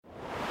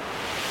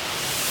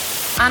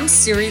I'm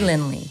Siri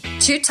Lindley,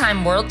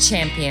 two-time world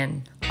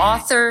champion,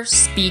 author,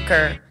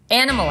 speaker,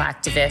 animal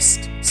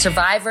activist,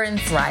 survivor, and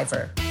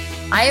thriver.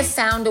 I have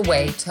found a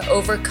way to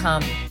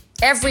overcome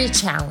every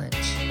challenge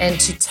and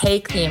to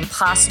take the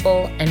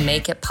impossible and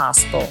make it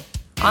possible.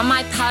 On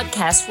my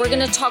podcast, we're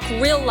going to talk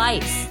real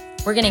life.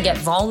 We're going to get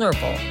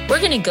vulnerable. We're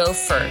going to go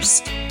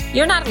first.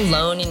 You're not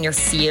alone in your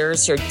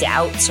fears, your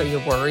doubts, or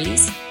your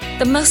worries.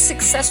 The most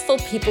successful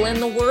people in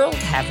the world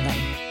have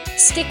them.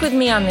 Stick with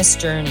me on this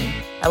journey.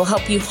 I will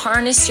help you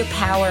harness your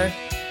power,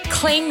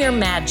 claim your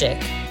magic,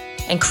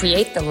 and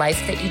create the life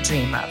that you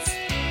dream of.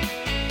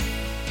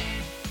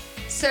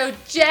 So,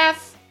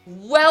 Jeff,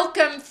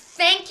 welcome.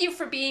 Thank you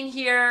for being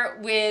here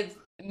with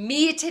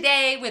me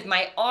today, with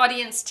my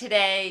audience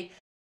today.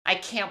 I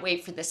can't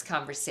wait for this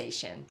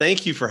conversation.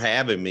 Thank you for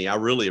having me. I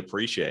really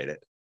appreciate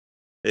it.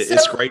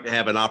 It's great to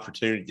have an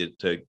opportunity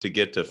to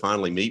get to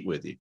finally meet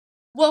with you.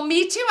 Well,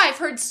 me too. I've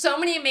heard so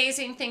many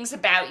amazing things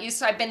about you,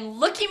 so I've been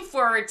looking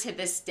forward to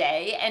this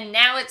day, and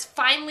now it's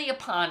finally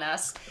upon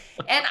us.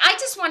 And I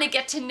just want to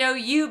get to know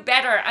you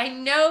better. I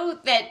know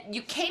that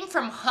you came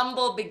from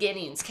humble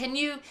beginnings. Can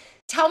you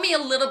tell me a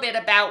little bit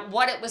about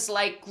what it was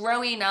like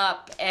growing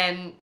up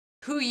and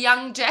who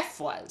young Jeff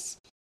was?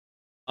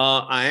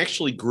 I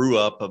actually grew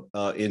up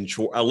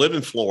I live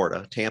in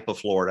Florida, Tampa,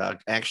 Florida.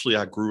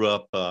 I grew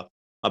up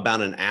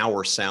about an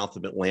hour south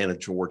of Atlanta,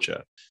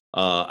 Georgia.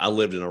 I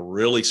lived in a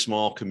really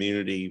small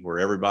community where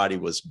everybody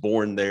was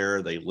born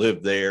there. They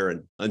lived there.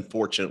 And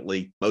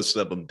unfortunately, most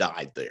of them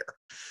died there.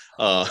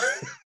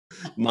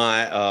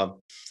 My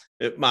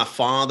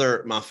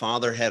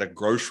father had a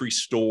grocery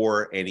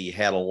store and he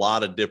had a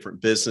lot of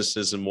different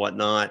businesses and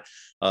whatnot.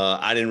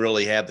 I didn't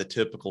really have the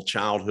typical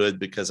childhood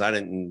because I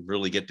didn't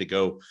really get to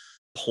go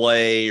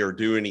play or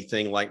do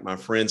anything like my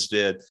friends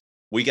did.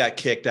 We got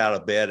kicked out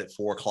of bed at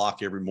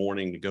 4:00 every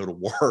morning to go to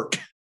work.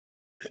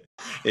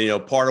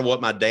 And, part of what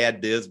my dad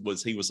did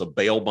was he was a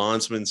bail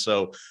bondsman.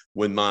 So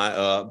when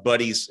my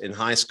buddies in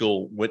high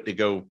school went to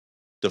go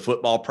to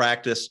football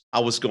practice, I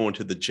was going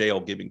to the jail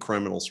giving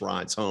criminals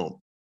rides home.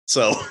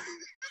 So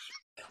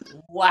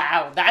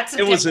wow,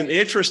 it was an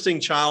interesting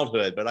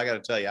childhood, but I got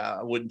to tell you,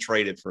 I wouldn't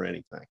trade it for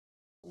anything.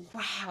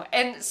 Wow.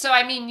 And so,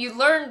 I mean, you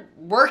learned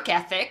work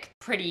ethic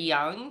pretty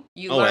young.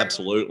 You learned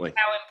absolutely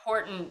how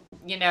important,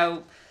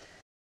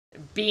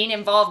 being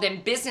involved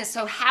in business.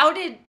 So how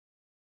did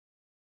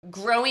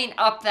growing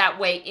up that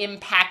way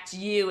impact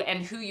you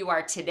and who you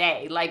are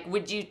today? Like,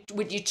 would you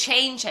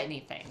change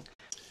anything?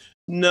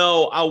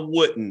 No, I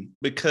wouldn't,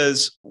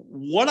 because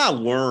what I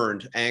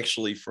learned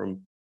actually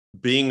from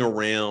being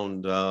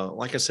around,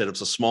 like I said, it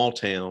was a small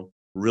town,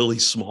 really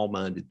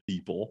small-minded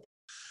people.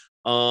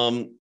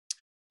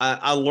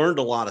 I learned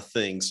a lot of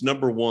things.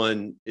 Number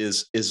one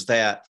is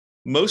that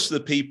most of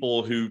the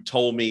people who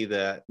told me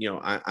that,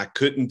 I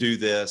couldn't do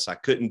this, I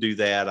couldn't do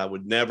that, I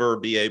would never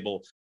be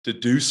able to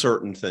do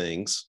certain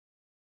things,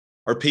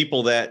 are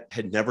people that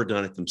had never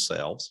done it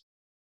themselves.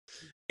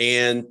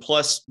 And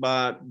plus,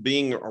 by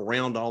being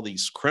around all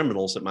these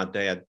criminals that my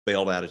dad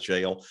bailed out of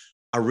jail,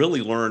 I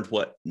really learned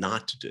what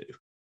not to do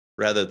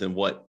rather than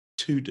what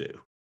to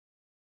do.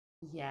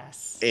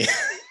 Yes.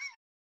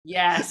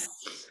 Yes.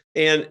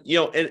 And,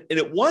 and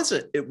it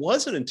wasn't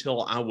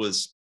until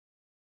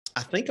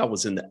I think I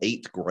was in the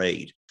 8th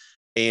grade,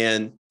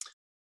 and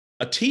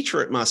a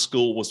teacher at my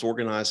school was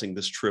organizing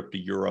this trip to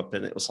Europe,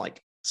 and it was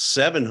like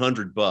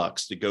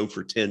 $700 to go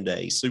for 10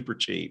 days, super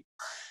cheap.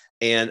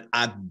 And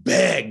I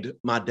begged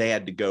my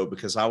dad to go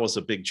because I was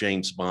a big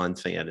James Bond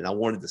fan and I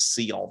wanted to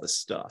see all this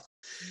stuff.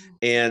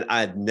 And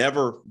I'd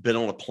never been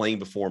on a plane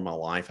before in my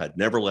life. I'd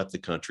never left the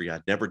country.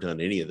 I'd never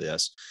done any of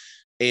this.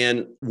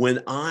 And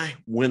when I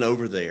went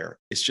over there,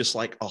 it's just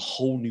like a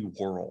whole new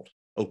world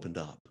opened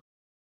up.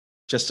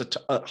 Just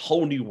a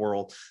whole new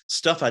world,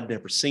 stuff I'd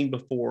never seen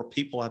before,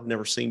 people I've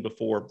never seen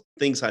before,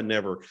 things I'd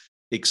never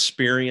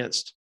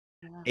experienced.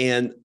 Yeah.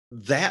 And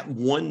that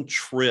one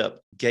trip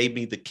gave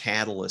me the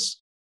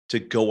catalyst to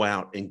go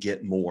out and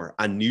get more.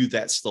 I knew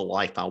that's the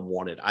life I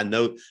wanted. I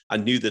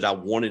knew that I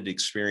wanted to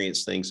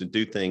experience things and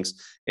do things.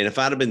 And if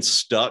I'd have been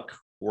stuck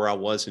where I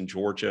was in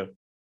Georgia,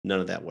 none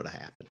of that would have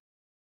happened.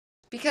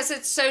 Because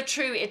it's so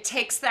true. It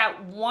takes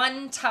that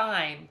one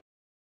time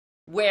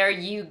where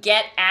you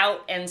get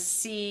out and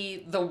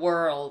see the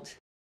world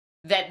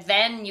that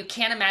then you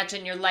can't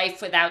imagine your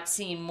life without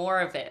seeing more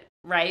of it,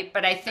 right?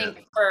 But I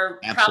think for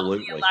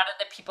probably a lot of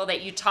the people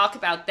that you talk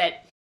about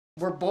that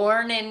were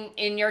born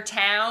in your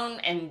town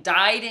and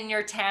died in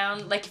your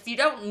town, like if you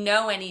don't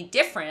know any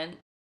different,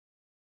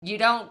 you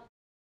don't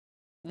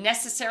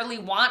necessarily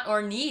want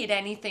or need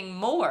anything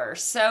more.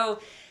 So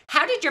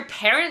how did your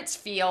parents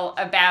feel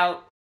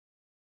about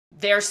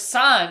their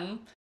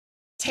son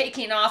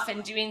taking off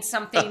and doing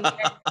something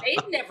that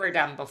they'd never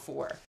done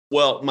before?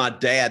 Well, my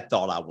dad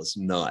thought I was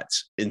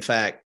nuts. In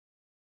fact,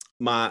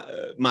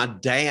 my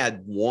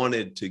dad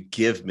wanted to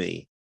give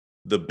me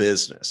the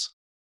business.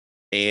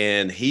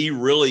 And he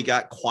really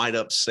got quite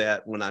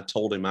upset when I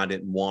told him I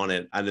didn't want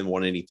it. I didn't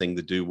want anything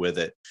to do with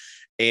it.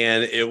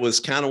 And it was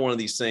kind of one of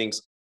these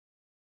things.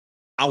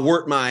 I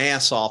worked my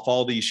ass off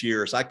all these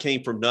years. I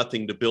came from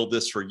nothing to build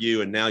this for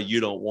you, and now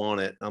you don't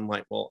want it. I'm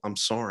like, well, I'm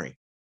sorry,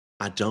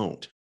 I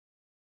don't,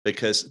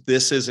 because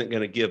this isn't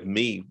going to give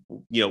me,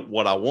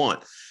 what I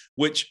want.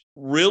 Which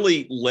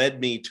really led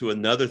me to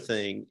another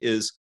thing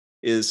is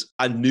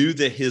I knew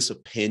that his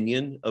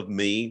opinion of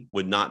me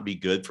would not be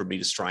good for me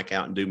to strike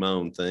out and do my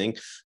own thing.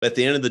 But at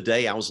the end of the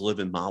day, I was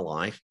living my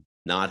life,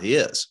 not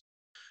his.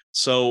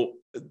 So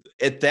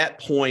at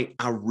that point,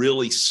 I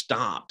really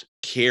stopped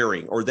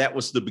caring, or that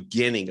was the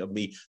beginning of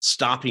me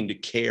stopping to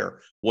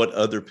care what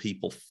other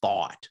people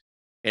thought.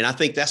 And I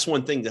think that's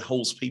one thing that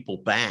holds people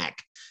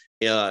back.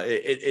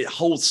 It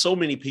holds so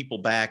many people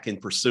back in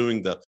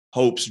pursuing the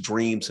hopes,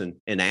 dreams,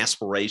 and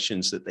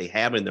aspirations that they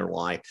have in their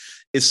life,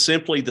 is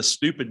simply the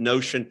stupid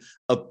notion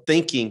of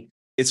thinking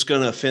it's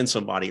going to offend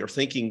somebody or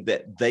thinking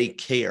that they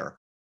care.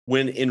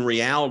 When in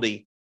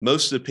reality,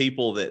 most of the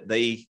people that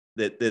they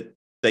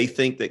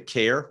think that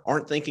care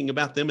aren't thinking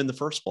about them in the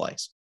first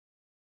place.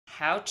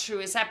 How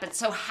true is that? But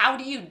so how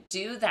do you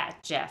do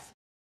that, Jeff?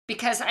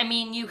 Because I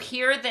mean, you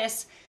hear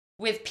this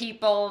with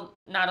people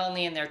not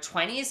only in their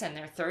 20s and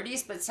their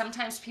 30s, but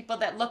sometimes people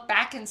that look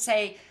back and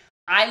say,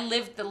 I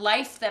lived the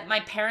life that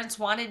my parents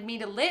wanted me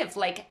to live.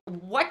 Like,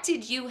 what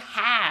did you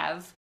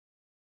have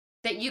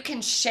that you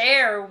can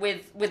share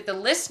with the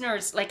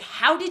listeners? Like,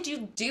 how did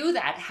you do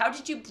that? How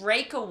did you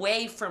break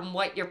away from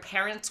what your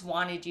parents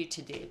wanted you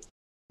to do?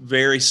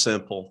 Very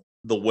simple.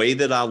 The way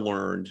that I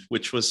learned,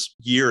 which was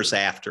years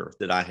after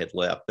that I had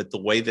left, but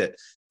the way that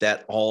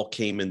that all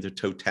came into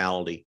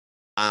totality,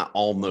 I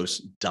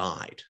almost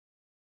died.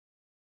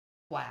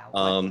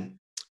 Wow.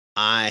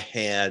 I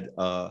had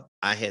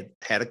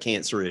had a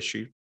cancer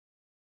issue,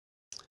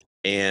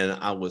 and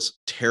I was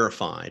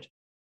terrified.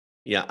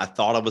 Yeah, I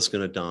thought I was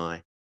going to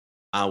die.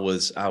 I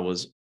was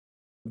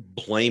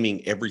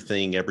blaming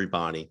everything,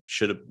 everybody.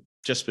 Should have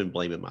just been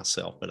blaming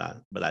myself, but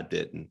I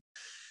didn't.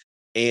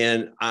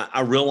 And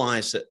I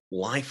realized that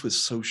life was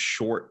so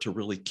short to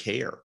really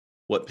care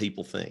what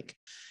people think.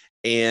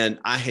 And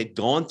I had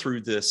gone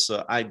through this.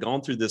 I had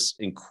gone through this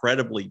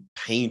incredibly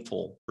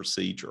painful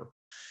procedure,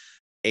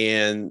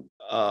 and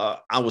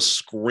I was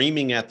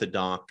screaming at the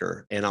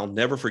doctor. And I'll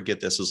never forget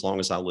this as long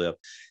as I live.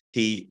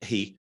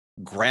 He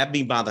grabbed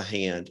me by the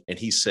hand and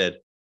he said,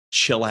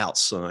 "Chill out,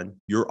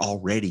 son. You're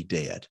already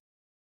dead."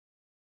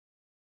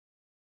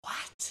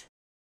 What?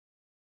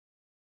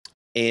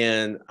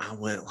 And I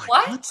went like,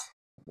 What?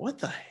 What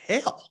the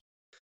hell?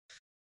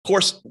 Of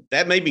course,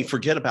 that made me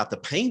forget about the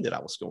pain that I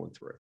was going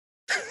through.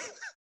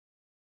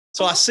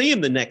 So I see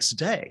him the next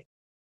day,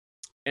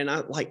 and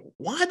I'm like,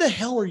 why the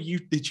hell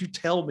did you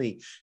tell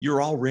me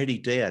you're already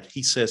dead?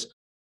 He says,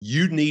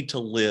 you need to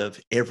live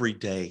every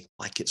day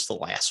like it's the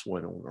last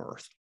one on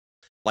earth,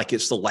 like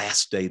it's the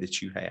last day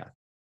that you have.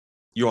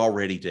 You're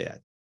already dead.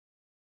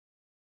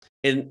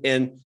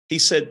 And he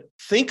said,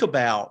 think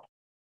about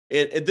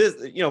it, this,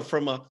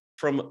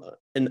 from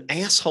an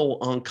asshole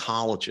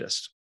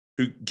oncologist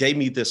who gave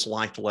me this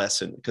life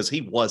lesson, because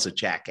he was a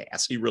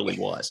jackass. He really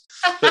was.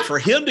 But for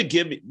him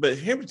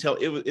to tell,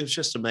 it was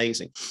just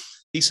amazing.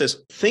 He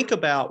says, think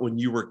about when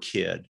you were a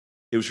kid.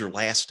 It was your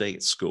last day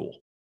at school.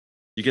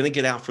 You're going to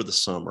get out for the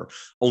summer.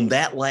 On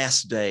that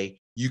last day,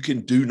 you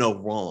can do no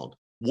wrong.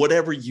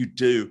 Whatever you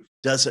do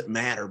doesn't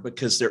matter,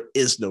 because there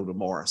is no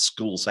tomorrow.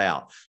 School's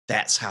out.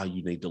 That's how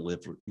you need to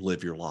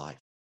live your life.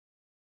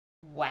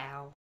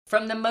 Wow.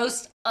 From the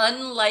most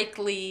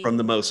unlikely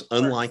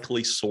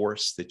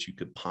source that you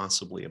could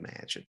possibly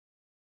imagine.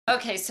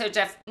 Okay, so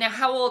Jeff, now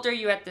how old are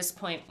you at this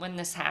point when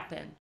this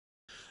happened?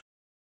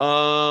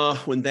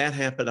 When that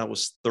happened, I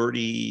was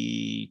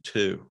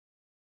 32.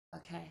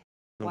 Okay.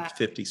 I'm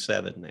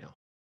 57 now.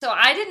 So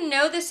I didn't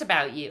know this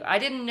about you. I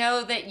didn't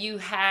know that you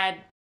had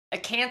a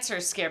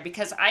cancer scare,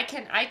 because I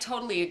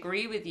totally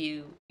agree with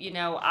you. You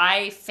know,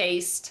 I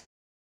faced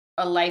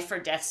a life or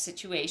death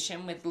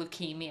situation with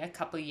leukemia a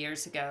couple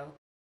years ago.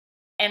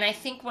 And I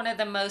think one of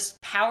the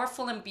most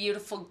powerful and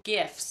beautiful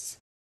gifts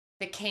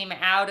that came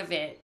out of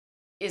it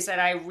is that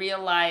I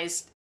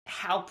realized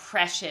how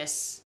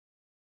precious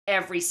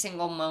every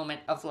single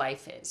moment of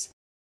life is.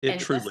 It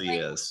truly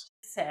is.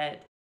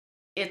 Said,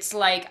 it's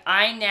like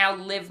I now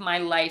live my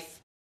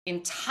life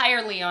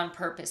entirely on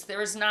purpose.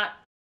 There is not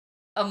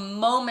a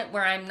moment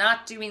where I'm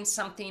not doing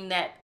something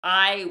that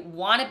I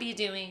want to be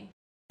doing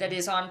that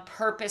is on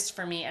purpose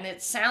for me. And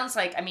it sounds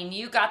like, I mean,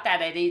 you got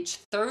that at age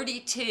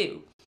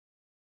 32,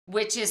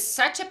 which is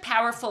such a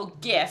powerful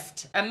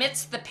gift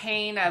amidst the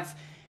pain of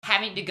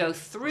having to go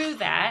through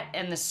that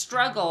and the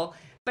struggle,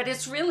 but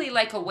it's really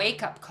like a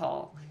wake-up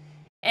call.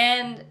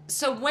 And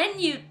so when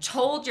you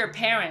told your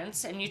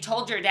parents and you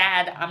told your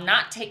dad, I'm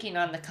not taking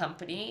on the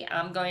company,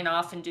 I'm going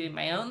off and doing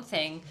my own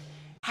thing,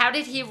 how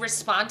did he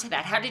respond to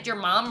that? How did your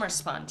mom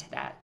respond to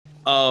that?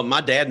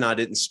 My dad and I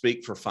didn't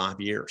speak for 5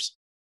 years.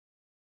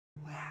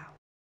 Wow.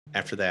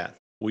 After that,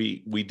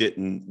 we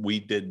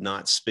did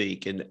not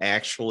speak. And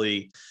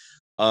actually,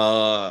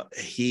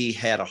 he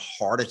had a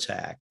heart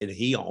attack and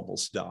he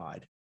almost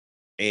died.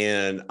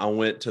 And I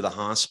went to the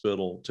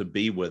hospital to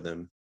be with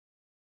him,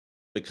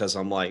 because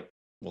I'm like,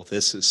 well,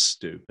 this is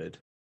stupid.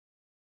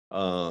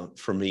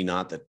 for me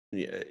not to,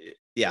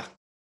 yeah.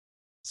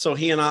 So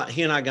he and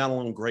I got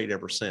along great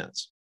ever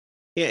since.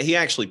 He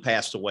actually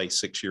passed away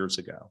 6 years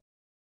ago.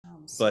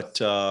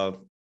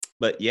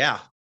 But yeah,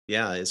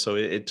 yeah. So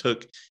it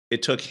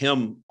took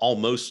him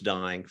almost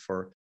dying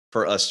for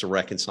us to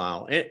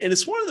reconcile. And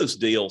it's one of those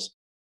deals,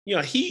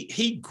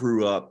 he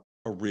grew up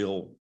a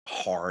real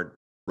hard,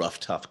 rough,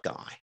 tough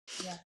guy.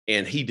 Yeah.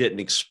 And he didn't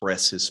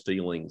express his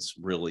feelings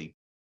really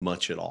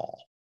much at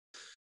all.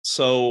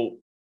 So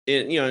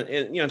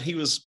he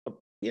was,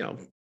 you know,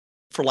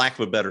 for lack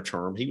of a better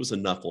term, he was a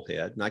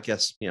knucklehead. And I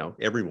guess,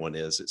 everyone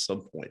is at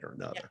some point or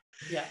another.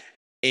 Yeah.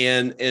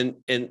 And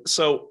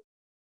so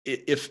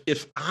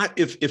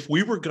if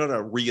we were going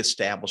to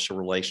reestablish a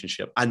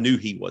relationship, I knew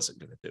he wasn't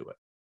going to do it.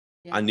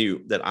 Yeah. I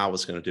knew that I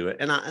was going to do it,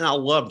 and I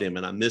loved him,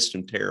 and I missed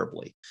him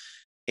terribly.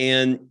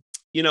 And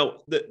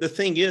the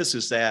thing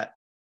is that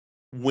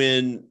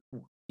when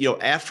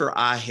after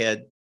I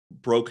had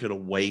broken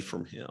away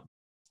from him,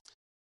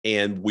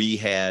 and we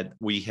had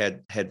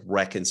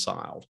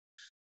reconciled,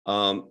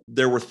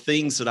 there were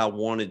things that I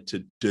wanted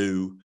to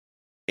do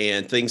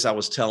and things I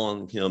was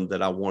telling him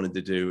that I wanted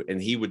to do.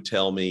 And he would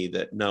tell me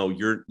that, no,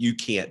 you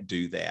can't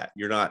do that.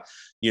 You're not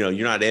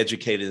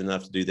educated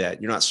enough to do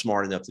that. You're not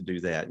smart enough to do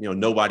that.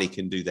 Nobody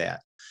can do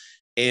that.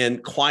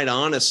 And quite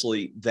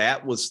honestly,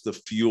 that was the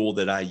fuel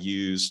that I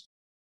used.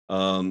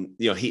 I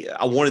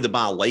wanted to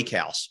buy a lake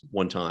house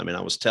one time, and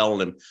I was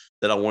telling him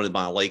that I wanted to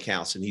buy a lake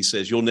house. And he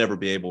says, you'll never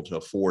be able to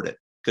afford it.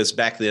 Because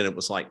back then it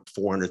was like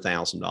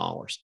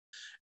 $400,000.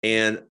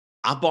 And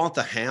I bought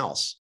the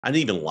house. I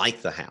didn't even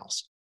like the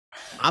house.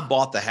 I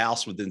bought the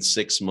house within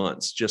 6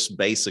 months, just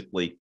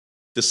basically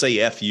to say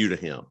F you to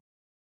him.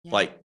 Yeah.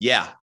 Like,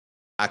 yeah,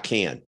 I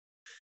can.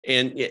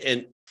 And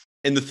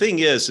the thing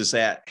is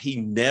that he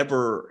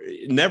never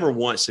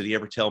once did he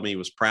ever tell me he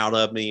was proud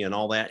of me and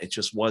all that. It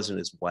just wasn't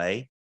his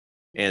way.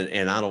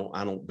 And I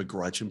don't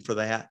begrudge him for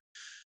that.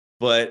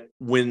 But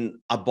when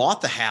I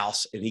bought the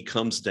house and he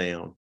comes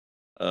down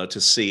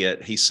to see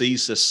it, he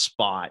sees this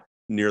spot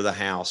near the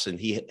house, and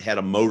he had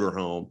a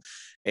motorhome.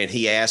 And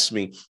he asked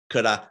me,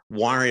 could I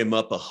wire him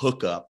up a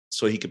hookup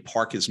so he could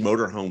park his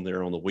motorhome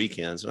there on the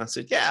weekends? And I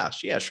said, yeah,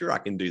 sure, I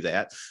can do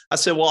that. I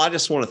said, well, I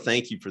just want to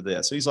thank you for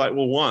this. He's like,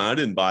 well, why? I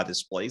didn't buy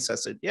this place. I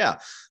said, yeah,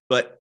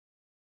 but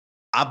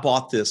I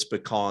bought this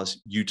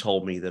because you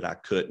told me that I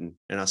couldn't.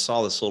 And I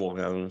saw this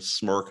little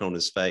smirk on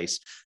his face.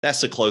 That's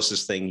the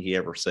closest thing he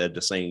ever said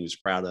to saying he was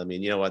proud of me.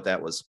 And you know what?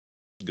 That was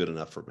good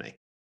enough for me.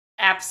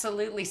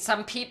 Absolutely.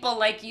 Some people,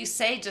 like you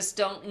say, just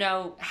don't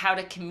know how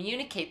to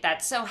communicate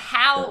that. So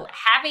how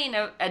having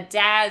a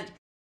dad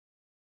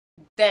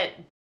that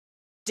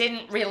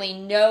didn't really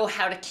know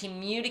how to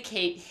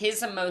communicate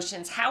his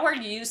emotions, how are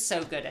you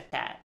so good at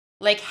that?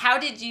 Like, how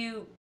did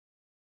you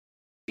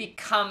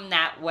become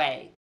that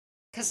way?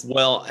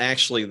 Well,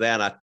 actually,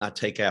 that I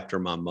take after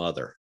my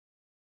mother.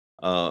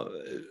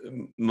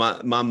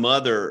 My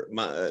mother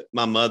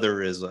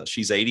is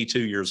she's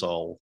 82 years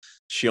old.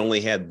 She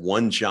only had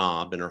one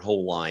job in her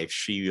whole life.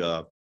 She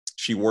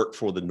worked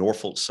for the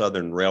Norfolk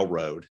Southern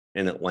Railroad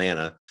in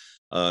Atlanta.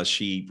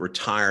 She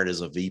retired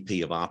as a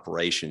VP of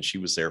operations. She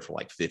was there for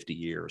like 50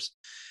 years,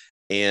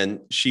 and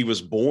she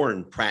was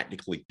born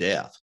practically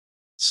deaf.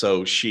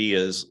 So she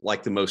is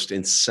like the most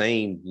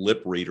insane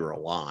lip reader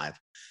alive,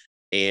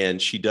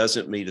 and she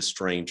doesn't meet a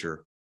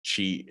stranger.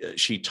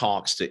 She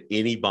talks to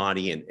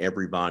anybody and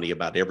everybody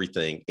about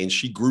everything. And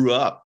she grew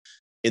up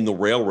in the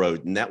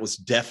railroad, and that was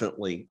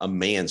definitely a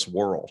man's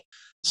world.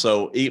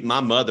 So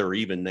my mother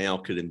even now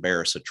could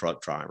embarrass a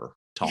truck driver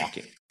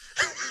talking.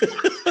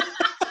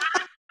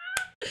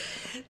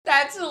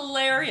 That's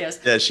hilarious.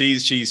 Yeah,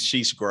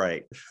 she's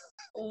great.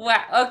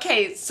 Wow.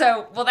 Okay.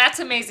 Well, that's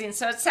amazing.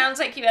 So it sounds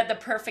like you had the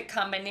perfect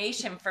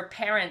combination for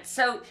parents.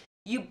 So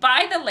you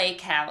buy the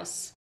lake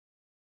house.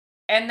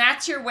 And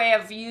that's your way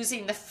of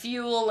using the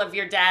fuel of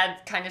your dad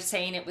kind of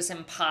saying it was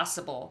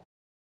impossible.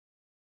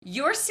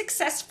 Your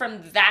success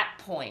from that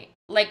point,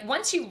 like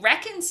once you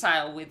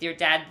reconcile with your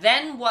dad,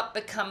 then what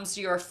becomes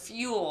your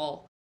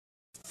fuel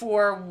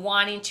for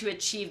wanting to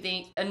achieve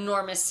the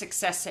enormous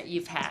success that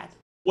you've had?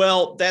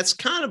 Well, that's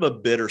kind of a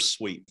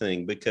bittersweet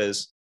thing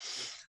because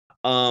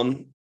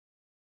I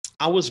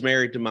was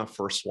married to my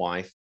first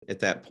wife at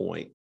that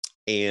point,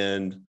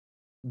 and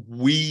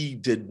we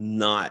did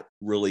not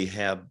really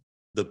have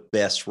the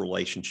best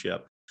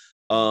relationship.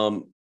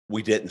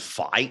 We didn't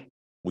fight.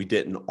 We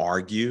didn't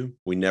argue.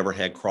 We never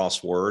had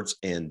cross words.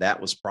 And that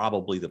was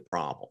probably the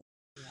problem.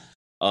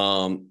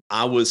 Yeah.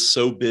 I was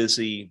so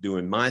busy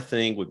doing my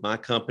thing with my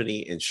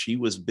company, and she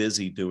was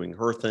busy doing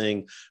her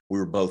thing. We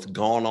were both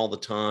gone all the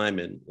time.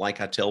 And like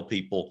I tell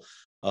people,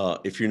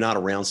 if you're not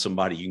around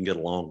somebody, you can get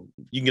along.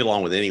 You can get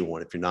along with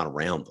anyone if you're not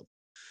around them.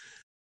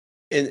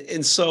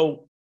 And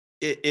so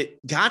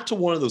it got to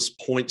one of those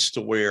points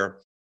to where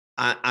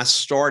I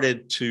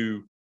started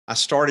to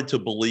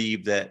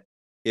believe that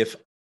if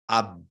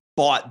I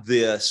bought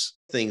this,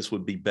 things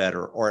would be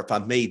better. Or if I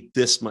made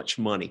this much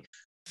money,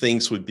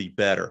 things would be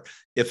better.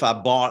 If I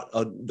bought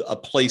a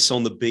place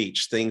on the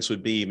beach, things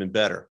would be even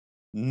better.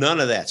 None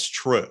of that's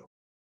true.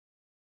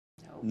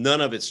 No.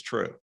 None of it's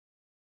true.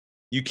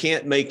 You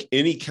can't make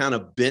any kind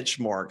of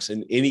benchmarks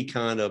in any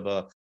kind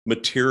of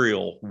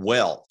material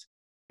wealth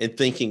and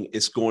thinking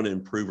it's going to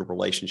improve a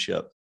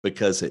relationship,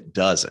 because it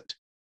doesn't.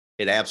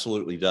 It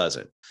absolutely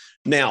doesn't.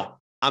 Now,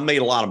 I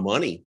made a lot of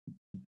money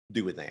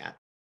doing that,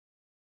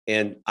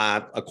 and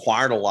I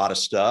acquired a lot of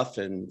stuff,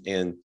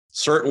 and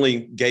certainly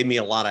gave me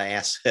a lot of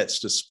assets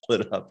to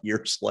split up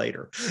years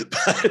later.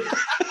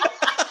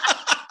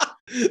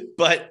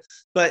 But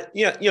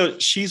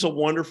she's a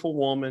wonderful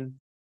woman.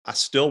 I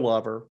still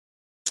love her.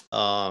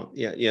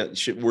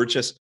 We're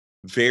just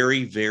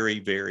very, very,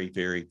 very,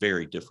 very,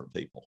 very different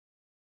people.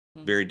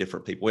 Very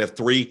different people. We have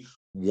 3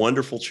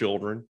 wonderful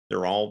children.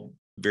 They're all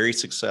very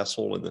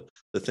successful in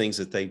the things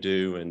that they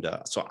do. And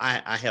so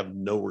I have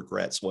no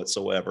regrets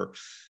whatsoever.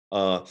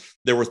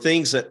 There were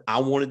things that I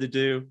wanted to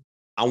do.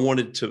 I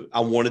wanted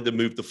to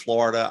move to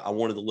Florida. I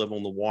wanted to live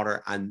on the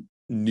water. I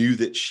knew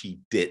that she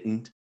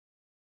didn't.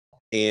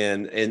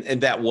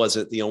 And that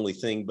wasn't the only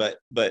thing,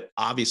 but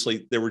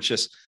obviously there were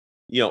just,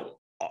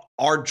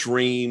 our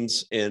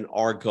dreams and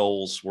our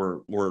goals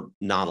were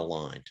not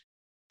aligned.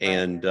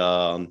 And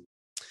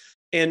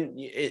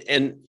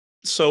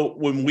so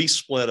when we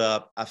split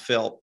up, I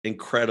felt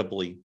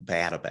incredibly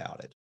bad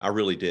about it. I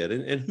really did.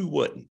 And who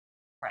wouldn't?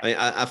 Right. I mean,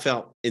 I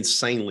felt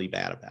insanely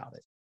bad about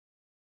it.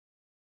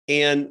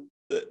 And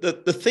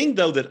the thing,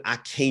 though, that I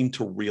came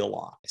to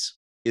realize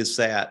is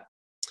that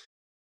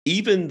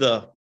even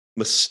the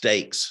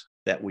mistakes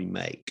that we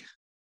make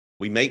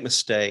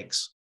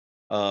mistakes,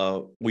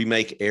 we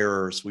make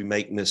errors, we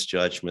make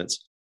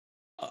misjudgments.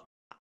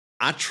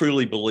 I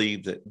truly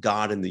believe that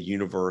God and the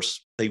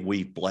universe, they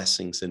weave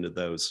blessings into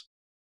those.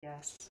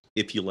 Yes.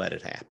 If you let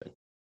it happen.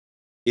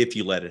 If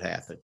you let it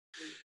happen.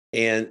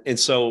 And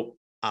so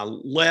I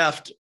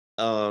left,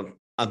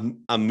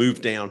 I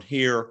moved down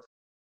here,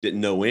 didn't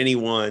know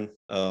anyone.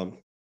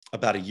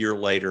 About a year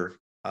later,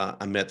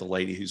 I met the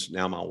lady who's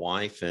now my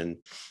wife, and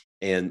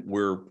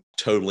we're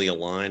totally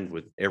aligned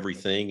with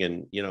everything.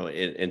 And,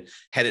 and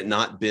had it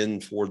not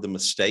been for the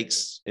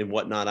mistakes and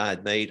whatnot I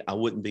had made, I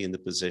wouldn't be in the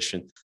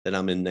position that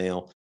I'm in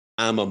now.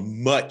 I'm a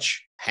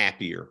much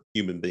happier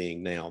human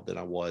being now than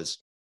I was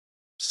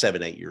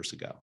 7-8 years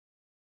ago.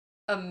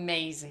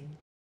 Amazing.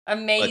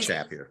 Much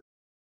happier.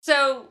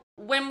 So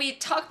when we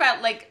talk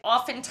about, like,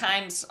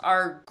 oftentimes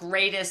our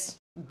greatest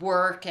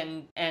work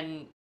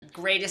and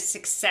greatest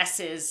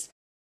successes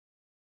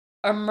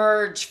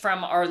emerge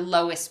from our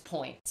lowest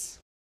points.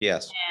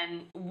 Yes.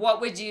 And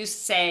what would you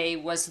say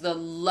was the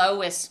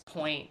lowest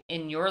point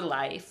in your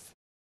life?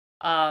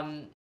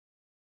 And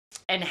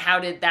how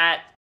did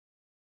that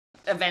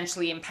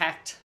eventually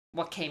impact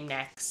what came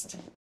next?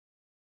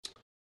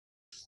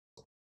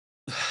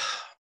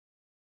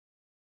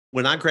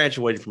 When I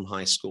graduated from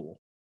high school,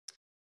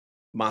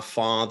 my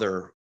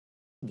father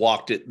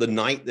walked it the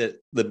night that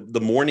the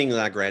morning that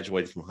I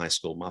graduated from high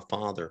school. My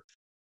father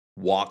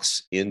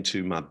walks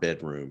into my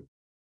bedroom,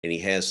 and he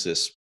has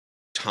this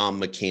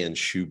Tom McCann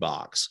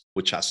shoebox,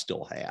 which I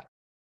still have.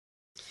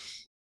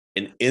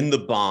 And in the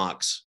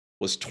box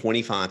was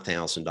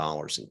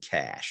 $25,000 in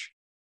cash.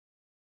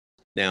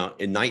 Now,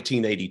 in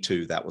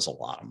 1982, that was a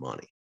lot of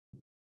money.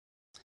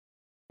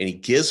 And he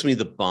gives me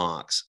the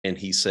box, and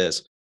he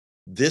says,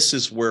 "This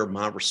is where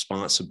my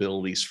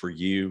responsibilities for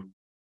you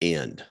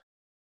end."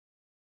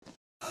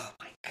 Oh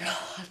my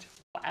God.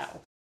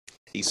 Wow.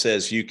 He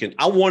says,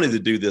 I wanted to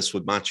do this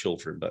with my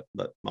children, but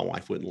my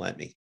wife wouldn't let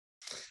me.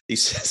 He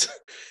says,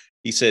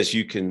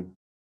 "You can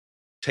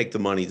take the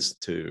monies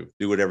to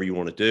do whatever you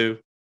want to do.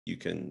 You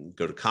can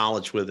go to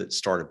college with it,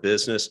 start a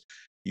business.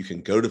 You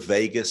can go to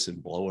Vegas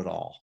and blow it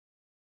all.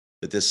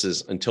 But this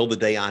is, until the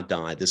day I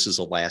die, this is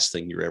the last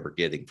thing you're ever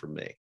getting from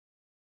me."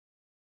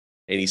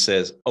 And he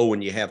says, "Oh,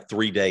 and you have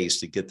 3 days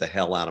to get the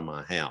hell out of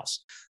my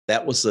house."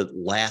 That was the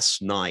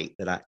last night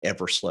that I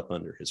ever slept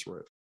under his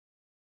roof.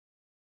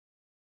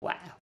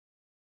 Wow.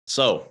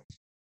 So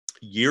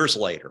years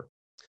later,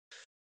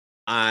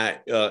 I,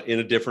 in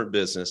a different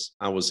business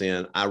I was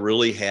in, I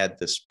really had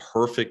this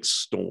perfect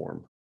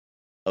storm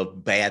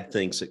of bad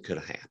things that could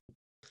have happened.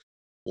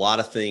 A lot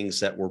of things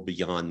that were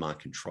beyond my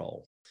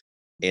control.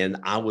 And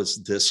I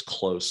was this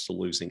close to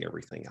losing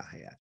everything I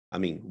had. I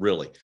mean,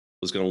 really,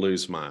 was going to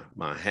lose my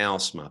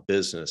house, my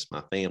business,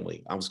 my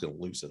family. I was going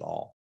to lose it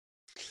all.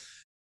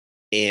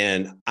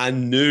 And I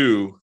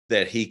knew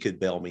that he could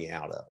bail me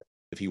out of it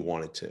if he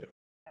wanted to.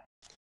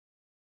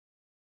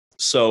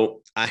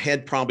 So I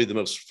had probably the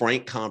most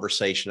frank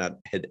conversation I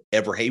had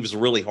ever had. He was a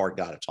really hard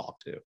guy to talk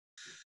to.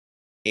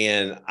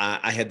 And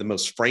I had the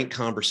most frank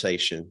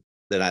conversation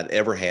that I'd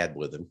ever had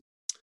with him.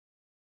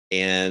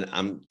 And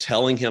I'm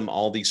telling him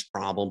all these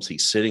problems.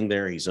 He's sitting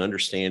there, he's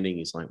understanding.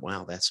 He's like,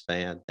 "Wow, that's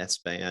bad. That's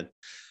bad.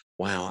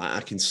 Wow, I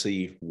can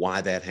see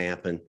why that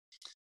happened."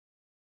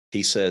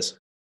 He says,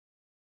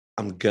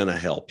 "I'm going to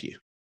help you."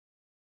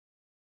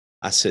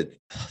 I said,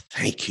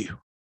 "Thank you."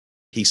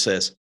 He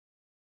says,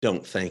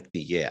 "Don't thank me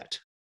yet."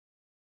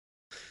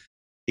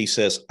 He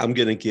says, "I'm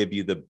going to give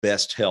you the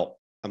best help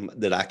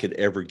that I could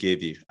ever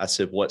give you." I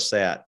said, "What's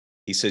that?"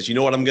 He says, "You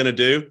know what I'm going to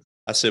do?"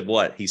 I said,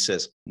 what? He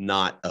says,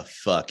 not a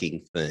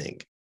fucking thing.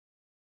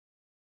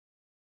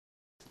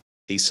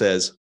 He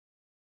says,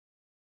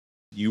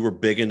 you were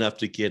big enough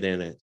to get in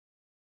it.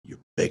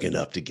 You're big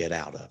enough to get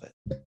out of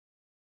it.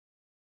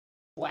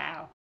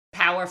 Wow.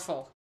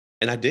 Powerful.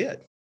 And I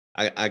did.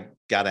 I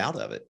got out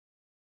of it.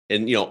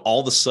 And,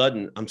 all of a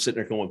sudden I'm sitting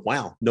there going,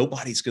 wow,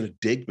 nobody's going to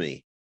dig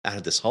me out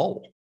of this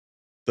hole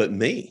but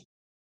me.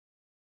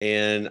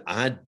 And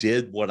I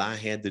did what I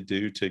had to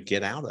do to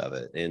get out of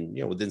it. And,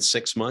 within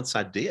 6 months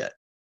I did.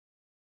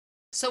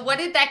 So what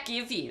did that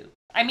give you?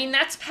 I mean,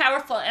 that's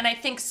powerful. And I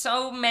think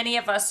so many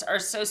of us are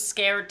so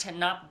scared to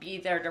not be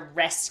there to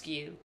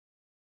rescue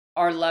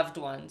our loved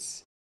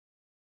ones.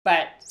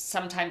 But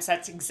sometimes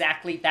that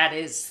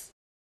is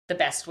the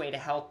best way to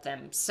help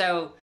them.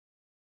 So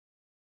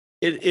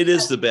it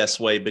is the best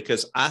way,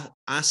 because I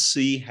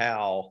see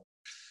how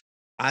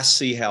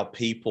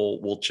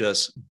people will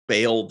just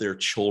bail their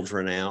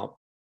children out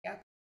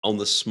on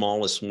the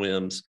smallest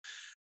whims.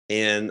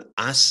 And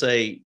I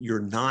say, you're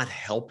not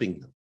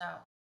helping them. No.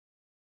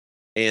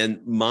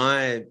 And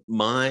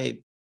my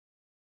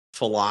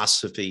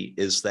philosophy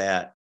is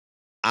that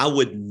I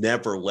would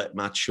never let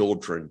my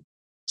children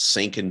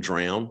sink and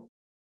drown,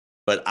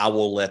 but I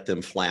will let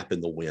them flap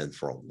in the wind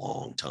for a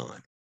long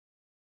time.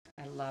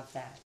 I love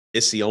that.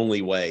 It's the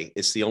only way.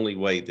 It's the only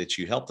way that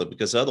you help them,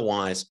 because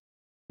otherwise,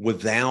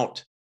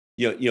 without,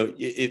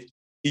 if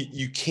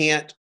you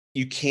can't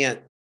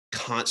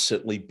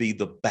constantly be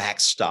the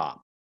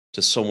backstop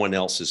to someone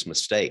else's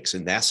mistakes.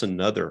 And that's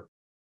another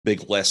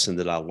big lesson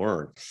that I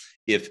learned.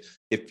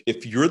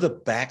 If you're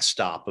the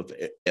backstop of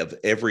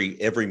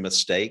every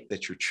mistake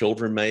that your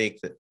children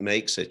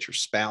that your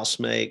spouse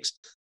makes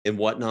and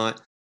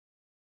whatnot,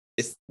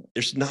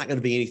 there's not going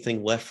to be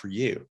anything left for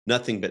you.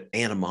 Nothing but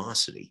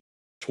animosity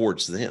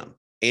towards them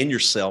and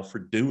yourself for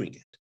doing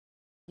it.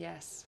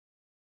 Yes.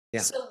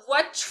 Yeah. So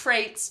what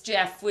traits,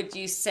 Jeff, would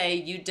you say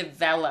you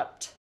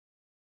developed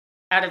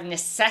out of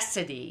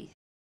necessity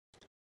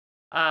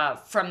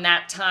from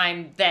that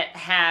time that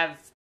have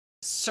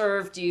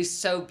served you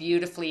so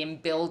beautifully in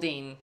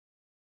building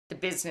the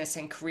business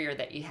and career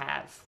that you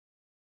have?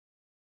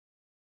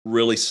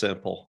 Really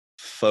simple: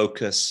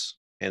 focus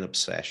and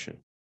obsession.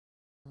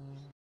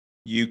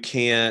 You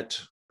can't,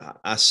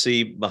 I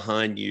see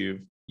behind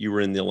you, you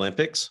were in the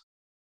Olympics.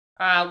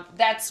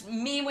 That's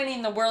me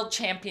winning the world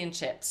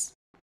championships.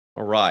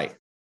 All right.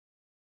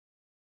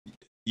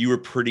 You were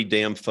pretty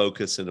damn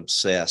focused and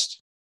obsessed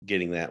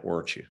getting that,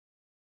 weren't you?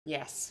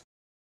 Yes.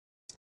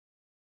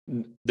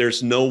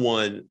 There's no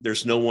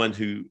one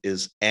who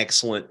is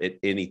excellent at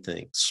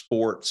anything,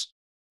 sports,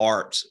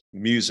 arts,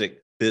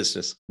 music,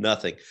 business,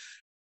 nothing,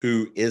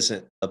 who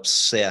isn't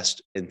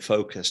obsessed and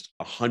focused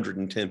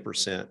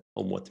 110%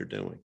 on what they're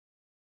doing.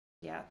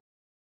 Yeah.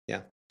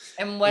 Yeah.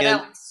 And what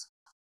else?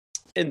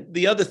 And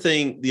the other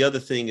thing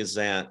is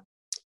that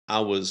I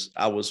was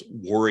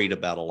worried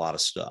about a lot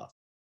of stuff.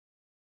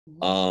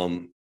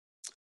 I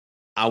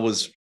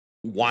was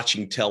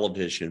watching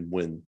television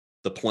when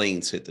the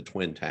planes hit the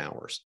Twin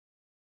Towers,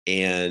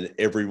 and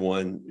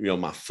everyone,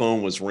 my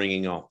phone was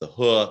ringing off the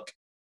hook.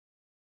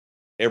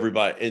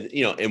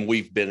 Everybody, and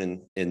we've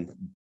been in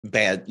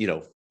bad,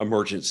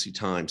 emergency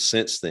times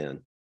since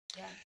then.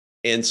 Yeah.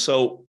 And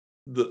so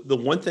the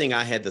one thing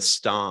I had to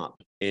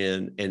stop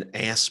and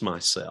ask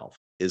myself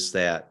is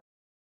that,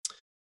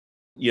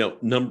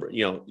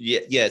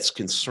 it's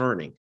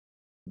concerning,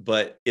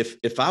 but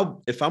if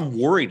I'm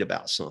worried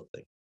about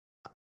something,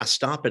 I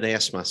stop and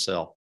ask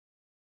myself,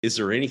 is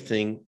there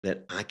anything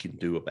that I can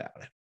do about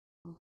it?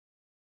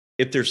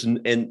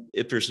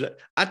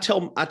 I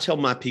tell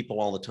my people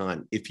all the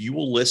time, if you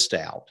will list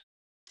out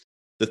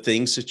the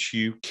things that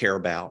you care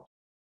about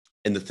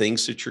and the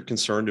things that you're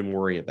concerned and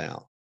worry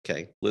about,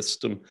 okay,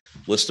 list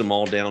them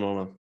all down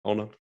on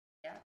a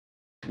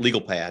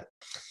legal pad.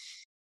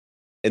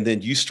 And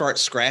then you start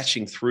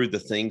scratching through the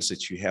things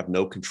that you have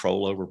no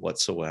control over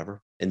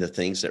whatsoever and the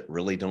things that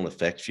really don't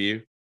affect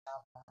you.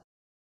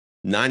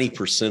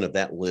 90% of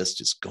that list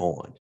is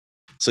gone.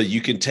 So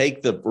you can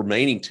take the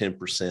remaining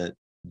 10%,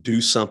 do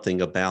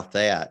something about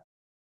that,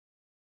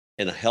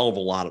 and a hell of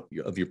a lot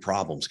of your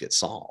problems get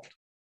solved.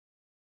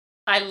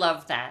 I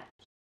love that.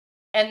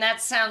 And that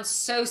sounds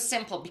so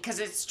simple, because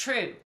it's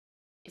true.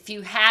 If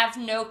you have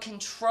no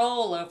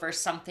control over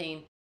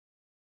something,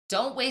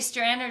 don't waste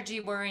your energy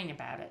worrying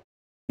about it.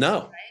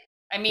 No. Right?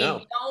 I mean,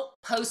 Don't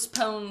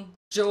postpone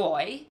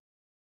joy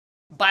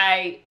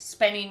by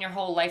spending your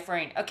whole life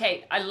worrying.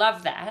 Okay, I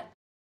love that.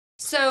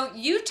 So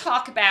you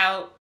talk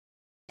about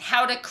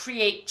how to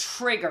create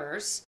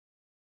triggers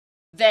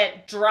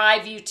that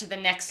drive you to the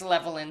next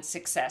level in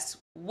success.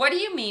 What do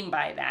you mean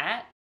by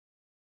that?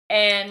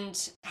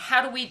 And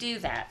how do we do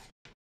that?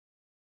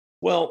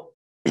 Well,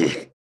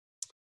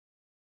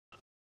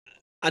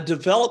 I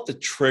developed the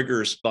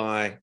triggers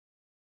by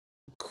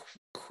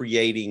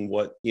creating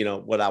what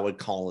I would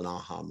call an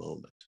aha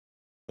moment.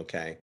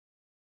 Okay.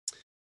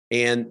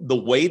 And the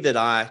way that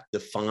I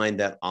define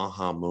that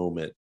aha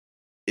moment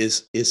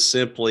is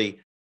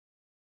simply,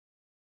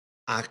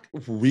 I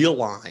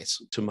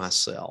realize to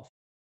myself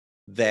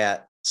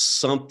that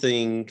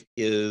something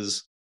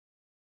is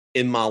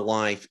in my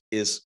life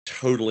is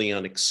totally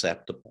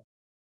unacceptable.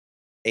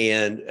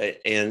 And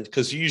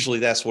because usually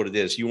that's what it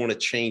is. You want to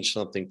change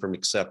something from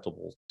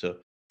unacceptable to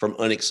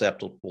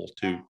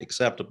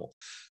acceptable.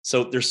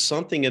 So there's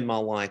something in my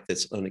life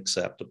that's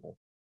unacceptable.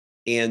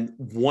 And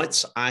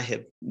once I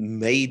have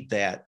made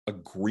that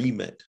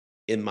agreement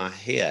in my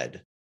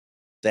head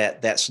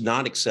that that's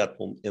not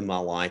acceptable in my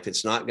life,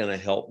 it's not going to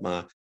help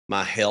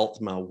my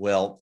health, my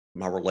wealth,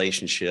 my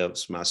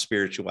relationships, my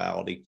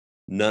spirituality,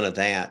 none of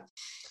that,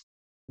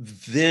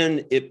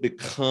 then it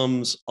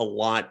becomes a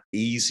lot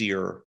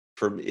easier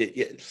for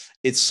me.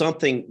 It's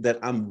something that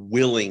I'm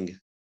willing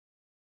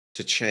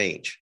to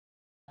change.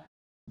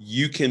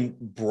 You can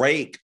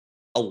break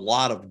a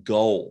lot of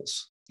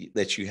goals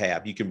that you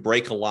have. You can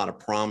break a lot of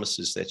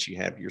promises that you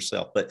have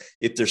yourself. But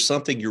if there's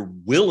something you're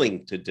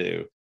willing to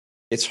do,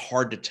 it's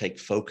hard to take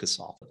focus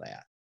off of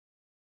that.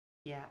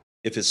 Yeah.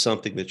 If it's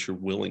something that you're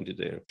willing to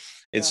do.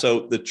 And Yeah.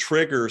 so the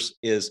triggers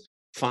is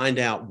find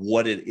out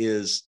what it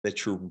is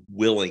that you're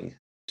willing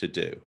to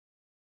do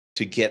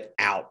to get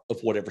out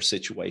of whatever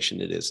situation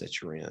it is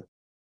that you're in.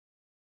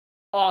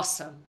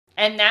 Awesome.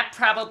 And that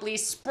probably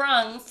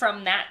sprung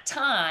from that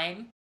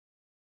time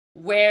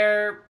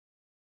where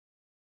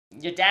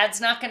your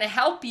dad's not going to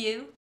help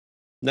you.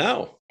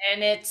 No.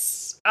 And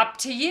it's up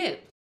to you.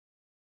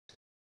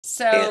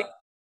 So,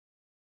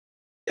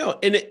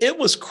 and it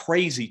was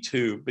crazy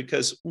too,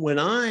 because when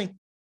I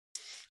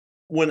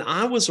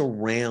was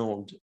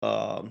around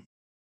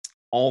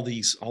all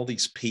these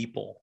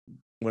people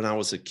when I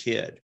was a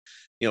kid,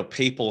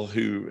 people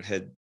who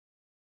had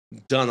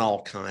done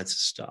all kinds of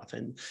stuff,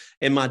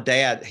 and my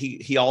dad,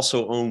 he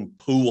also owned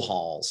pool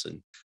halls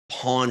and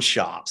pawn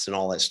shops and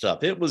all that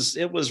stuff. It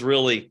was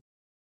really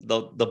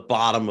the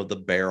bottom of the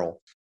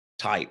barrel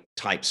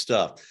type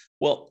stuff.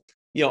 Well,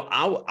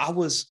 I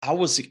was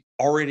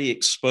already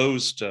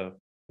exposed to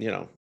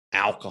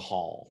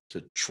alcohol,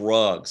 to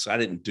drugs. I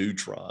didn't do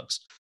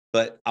drugs,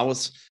 but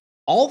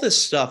all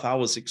this stuff, I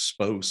was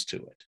exposed to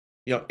it.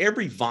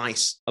 Every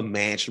vice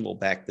imaginable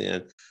back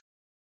then,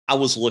 I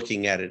was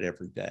looking at it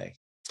every day.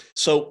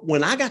 So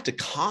when I got to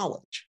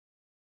college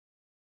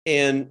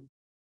and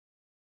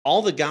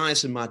all the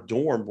guys in my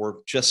dorm were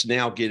just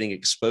now getting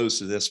exposed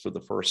to this for the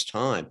first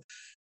time,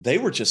 they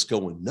were just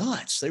going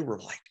nuts. They were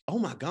like, oh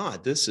my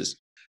God, this is,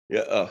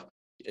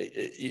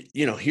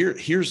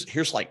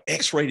 here's like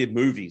X-rated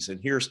movies, and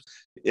here's,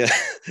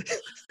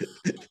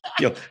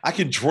 I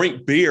can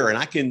drink beer and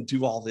I can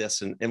do all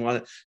this. And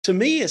to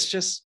me, it's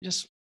just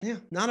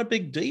not a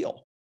big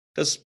deal,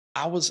 because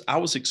I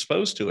was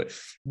exposed to it.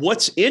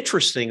 What's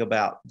interesting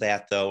about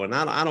that, though, and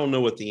I don't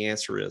know what the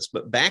answer is,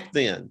 but back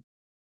then,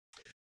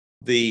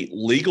 the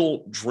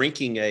legal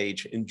drinking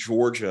age in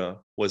Georgia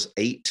was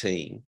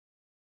 18.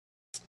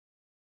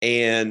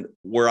 And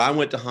where I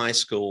went to high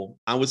school,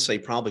 I would say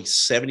probably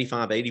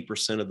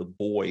 75-80% of the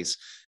boys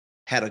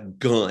had a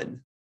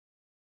gun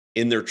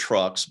in their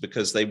trucks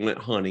because they went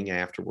hunting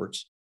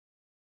afterwards.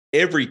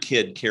 Every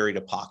kid carried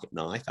a pocket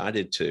knife. I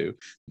did too.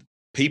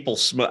 People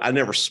smoke. I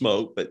never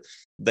smoked, but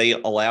they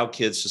allowed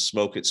kids to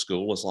smoke at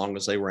school as long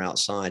as they were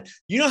outside.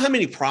 You know how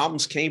many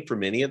problems came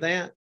from any of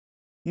that?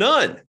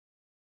 None.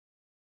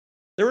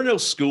 There were no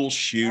school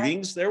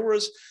shootings. There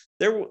was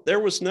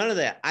none of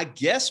that. I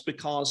guess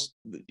because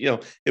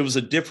it was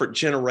a different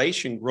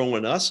generation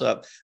growing us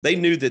up. They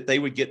knew that they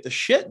would get the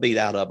shit beat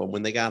out of them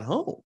when they got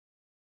home.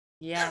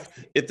 Yeah.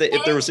 If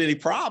there was any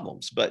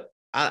problems, but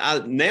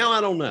now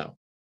I don't know.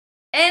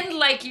 And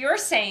like you're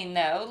saying,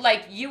 though,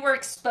 like you were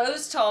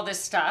exposed to all this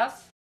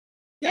stuff.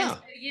 Yeah. And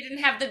so you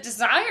didn't have the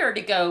desire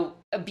to go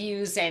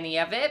abuse any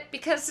of it,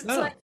 because it's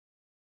like,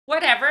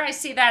 whatever, I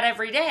see that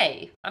every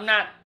day.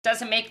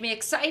 Doesn't make me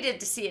excited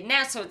to see it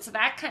now. So it's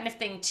that kind of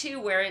thing too,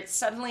 where it's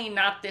suddenly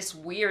not this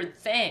weird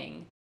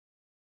thing.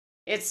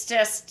 It's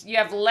just, you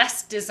have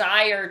less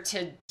desire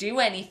to do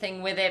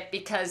anything with it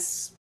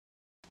because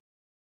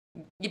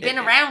you've been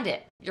around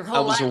it your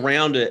whole life. I was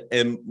around it.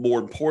 And more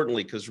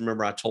importantly, because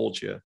remember, I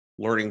told you,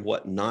 learning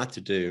what not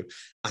to do,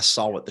 I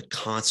saw what the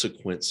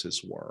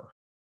consequences were.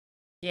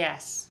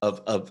 Yes.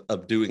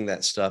 Of doing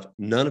that stuff.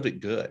 None of it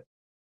good.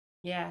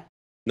 Yeah.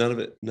 None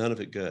of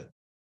it good.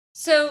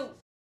 So,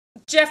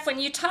 Jeff, when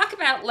you talk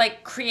about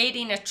like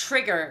creating a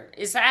trigger,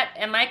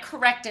 am I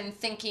correct in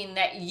thinking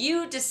that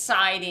you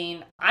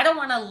deciding, I don't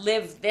want to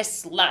live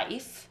this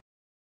life,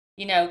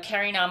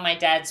 carrying on my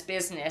dad's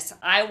business.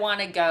 I want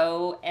to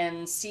go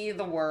and see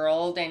the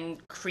world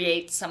and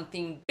create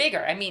something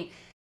bigger. I mean,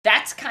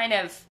 that's kind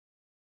of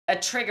a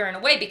trigger in a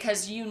way,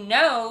 because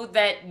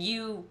that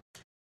you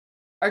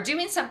are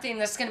doing something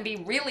that's going to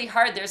be really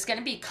hard. There's going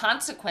to be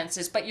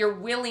consequences, but you're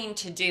willing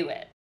to do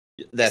it.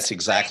 That's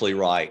exactly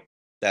right.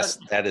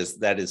 That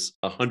is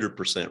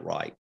 100%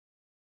 right.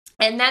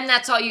 And then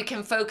that's all you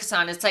can focus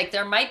on. It's like,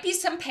 there might be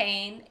some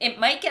pain. It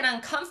might get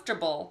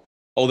uncomfortable.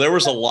 Oh, there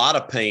was a lot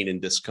of pain and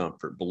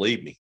discomfort,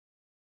 believe me.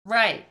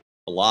 Right.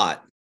 A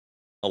lot.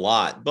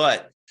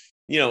 But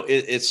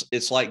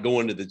it's like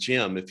going to the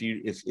gym. If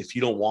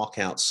you don't walk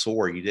out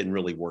sore, you didn't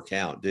really work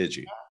out, did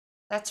you?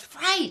 That's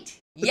right.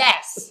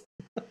 Yes.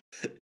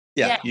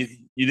 Yeah, Yes.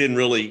 you didn't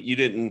really you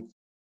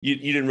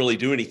didn't really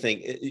do anything.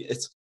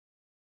 It's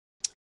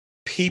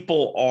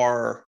people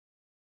are,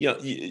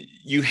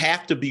 you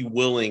have to be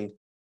willing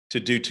to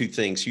do two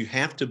things. You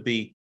have to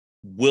be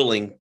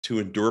willing to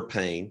endure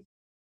pain,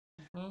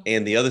 Mhm.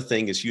 and the other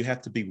thing is you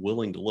have to be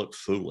willing to look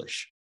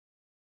foolish.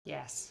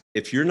 Yes.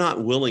 If you're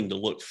not willing to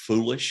look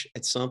foolish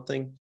at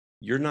something,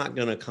 you're not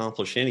going to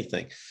accomplish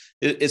anything.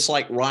 It's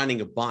like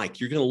riding a bike.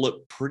 You're going to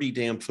look pretty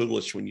damn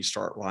foolish when you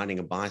start riding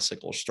a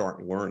bicycle or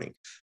start learning,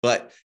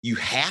 but you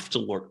have to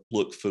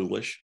look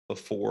foolish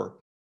before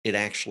it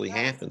actually Yes.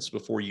 happens,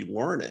 before you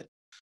learn it.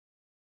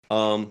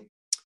 Um,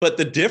 but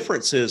the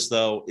difference is,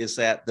 though, is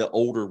that the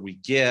older we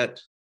get,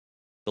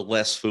 the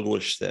less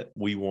foolish that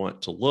we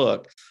want to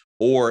look.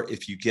 Or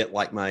if you get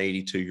like my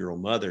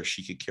 82-year-old mother,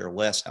 she could care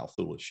less how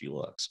foolish she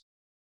looks.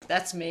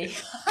 That's me.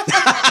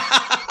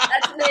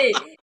 That's me.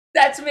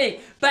 That's me.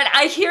 But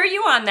I hear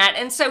you on that.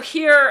 And so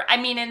here, I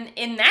mean,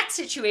 in that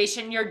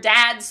situation, your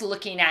dad's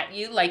looking at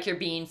you like you're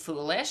being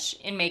foolish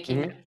in making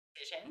Mhm. that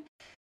decision.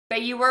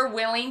 But you were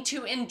willing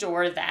to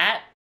endure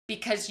that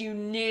because you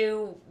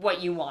knew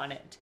what you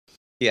wanted.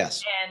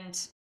 Yes.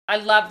 And I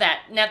love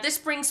that. Now, this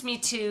brings me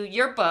to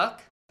your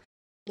book,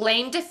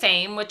 Blame to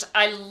Fame, which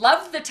I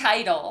love the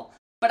title,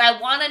 but I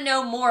want to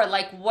know more.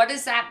 Like, what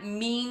does that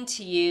mean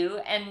to you?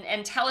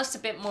 And tell us a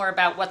bit more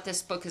about what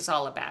this book is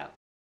all about.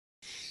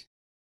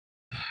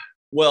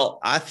 Well,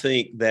 I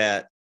think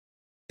that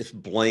if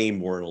blame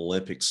were an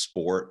Olympic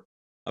sport,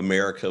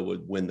 America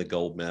would win the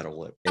gold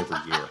medal every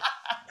year.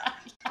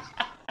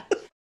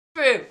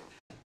 True.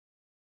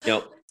 You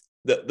know,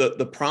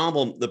 the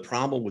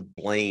problem with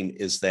blame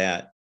is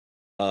that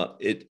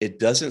it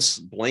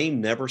doesn't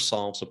blame never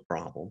solves a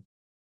problem.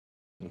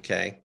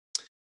 Okay,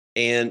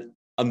 and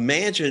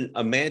imagine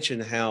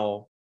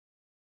how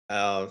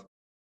uh,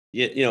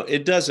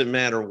 it doesn't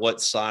matter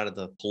what side of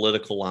the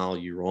political aisle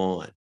you're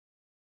on.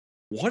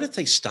 What if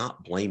they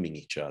stopped blaming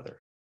each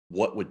other?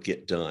 What would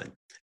get done?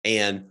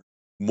 And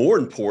more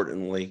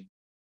importantly,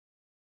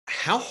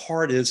 how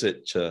hard is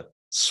it to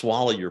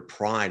swallow your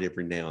pride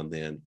every now and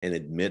then and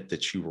admit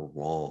that you were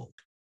wrong?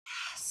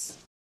 Yes.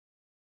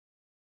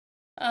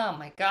 Oh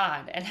my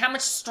God. And how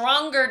much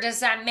stronger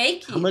does that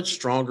make How you? much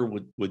stronger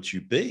would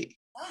you be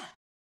Ah,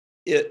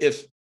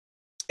 if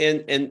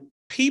and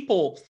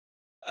people?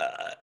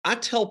 I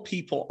tell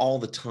people all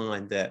the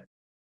time that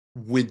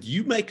when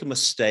you make a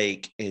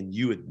mistake and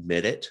you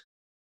admit it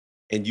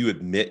and you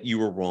admit you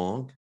were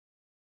wrong,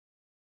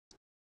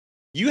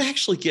 you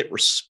actually get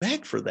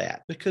respect for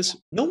that because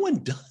no one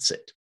does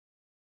it.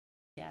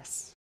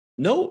 yes.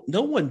 No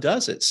one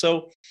does it.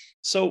 So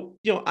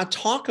I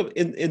talk of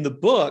in the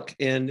book,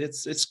 and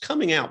it's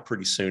coming out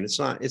pretty soon.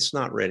 It's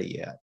not ready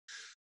yet,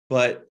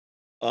 but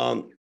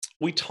um,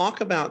 we talk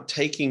about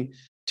taking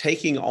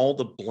all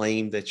the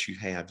blame that you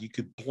have. You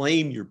could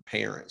blame your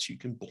parents, you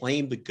can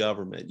blame the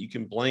government, you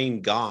can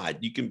blame God,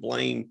 you can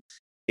blame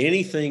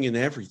anything and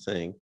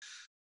everything,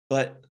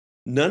 but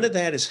none of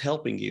that is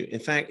helping you. In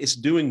fact, it's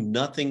doing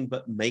nothing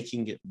but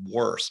making it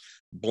worse.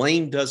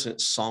 Blame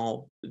doesn't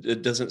solve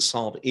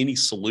any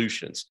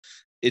solutions.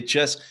 It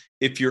just,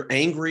 if you're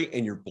angry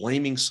and you're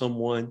blaming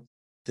someone,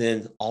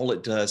 then all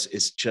it does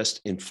is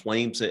just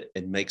inflames it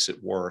and makes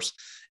it worse.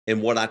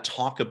 And what I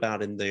talk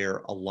about in there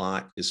a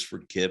lot is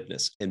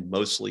forgiveness, and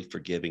mostly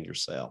forgiving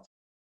yourself.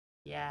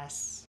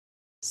 Yes.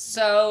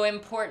 So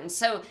important.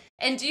 So,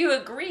 and do you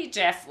agree,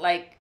 Jeff?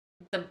 Like,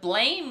 the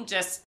blame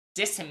just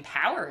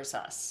disempowers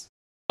us,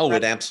 Oh,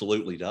 right? it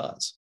absolutely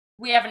does.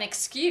 We have an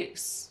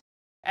excuse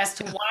as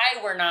to Yeah,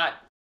 why we're not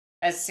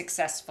as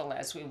successful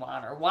as we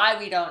want or why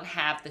we don't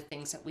have the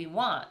things that we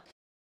want.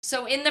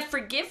 So, in the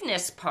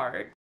forgiveness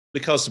part,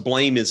 because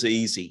blame is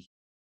easy.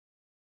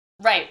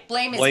 right,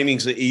 blame is, Blaming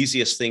is the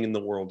easiest thing in the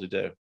world to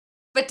do.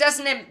 but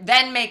doesn't it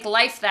then make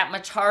life that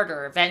much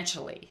harder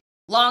eventually,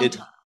 long It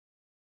term?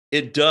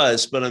 it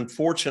does, but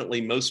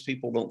unfortunately, most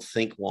people don't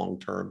think long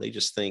term. They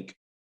just think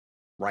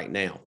right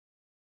now.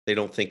 They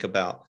don't think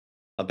about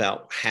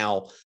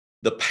how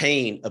the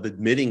pain of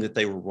admitting that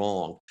they were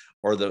wrong,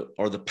 or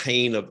the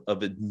pain of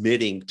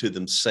admitting to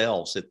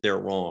themselves that they're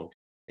wrong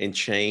and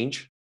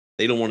change.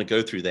 They don't want to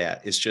go through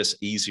that. It's just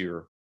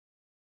easier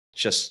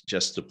just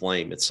to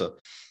blame.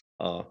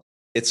 Uh,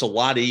 it's a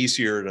lot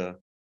easier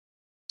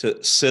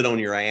to sit on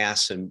your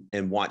ass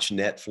and watch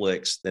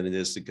Netflix than it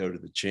is to go to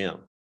the gym.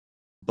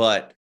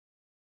 But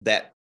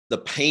that the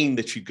pain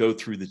that you go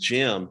through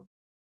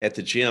at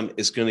the gym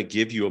is going to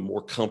give you a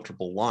more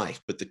comfortable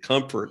life. But the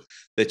comfort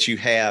that you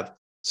have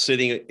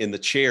sitting in the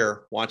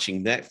chair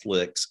watching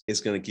Netflix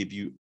is going to give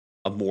you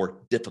a more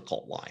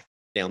difficult life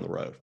down the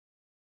road.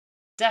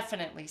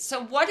 Definitely.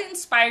 So, what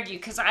inspired you?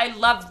 Because I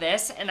love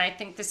this, and I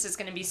think this is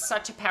going to be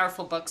such a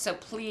powerful book. So,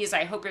 please,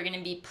 I hope you're going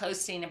to be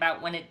posting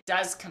about when it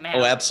does come Oh,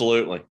 out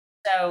absolutely.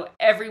 so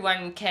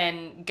everyone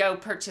can go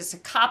purchase a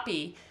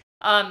copy.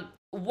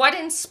 What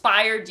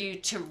inspired you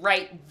to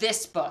write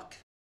this book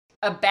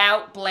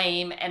about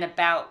blame and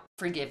about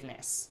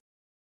forgiveness?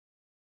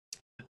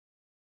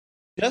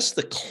 Just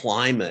the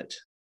climate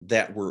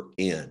that we're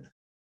in.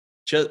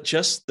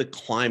 just the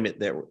climate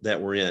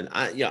that we're in.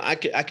 I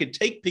could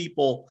take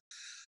people,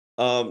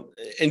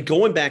 and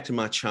going back to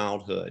my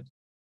childhood,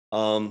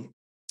 um,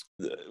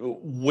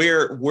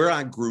 where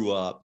I grew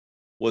up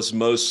was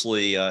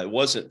mostly it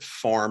wasn't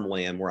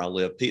farmland where I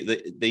lived.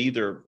 They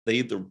either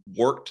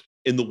worked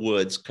in the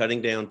woods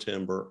cutting down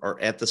timber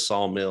or at the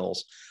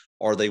sawmills,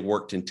 or they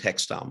worked in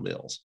textile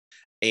mills.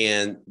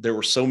 And there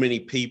were so many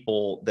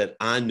people that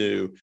I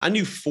knew. I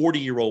knew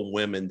 40-year-old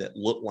women that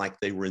looked like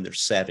they were in their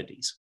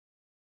 70s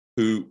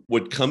who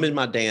would come in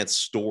my dad's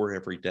store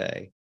every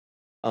day,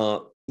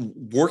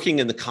 working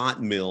in the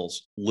cotton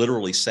mills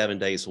literally 7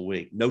 days a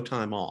week, no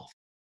time off,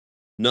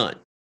 none,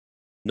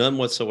 none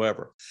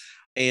whatsoever.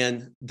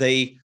 And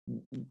they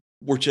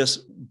were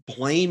just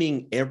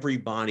blaming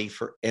everybody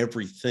for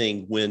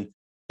everything when,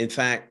 in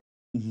fact,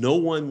 no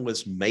one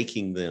was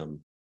making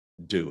them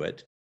do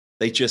it.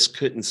 They just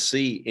couldn't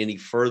see any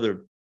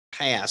further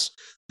past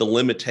the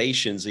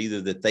limitations either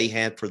that they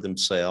had for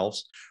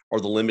themselves or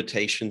the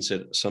limitations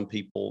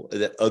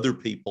that other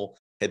people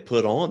had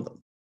put on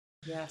them.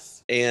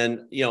 Yes.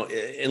 And,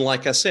 and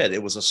like I said,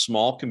 it was a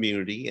small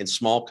community, and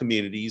small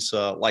communities,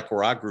 like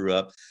where I grew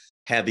up,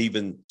 have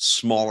even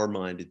smaller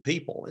minded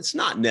people. It's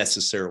not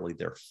necessarily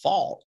their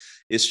fault.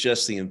 It's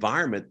just the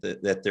environment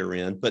that they're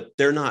in, but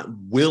they're not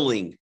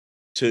willing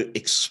to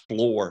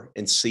explore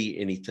and see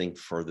anything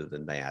further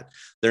than that.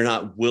 They're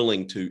not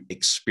willing to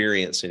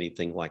experience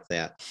anything like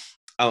that.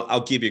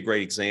 I'll give you a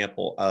great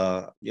example.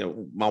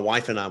 My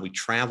wife and I, we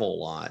travel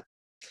a lot.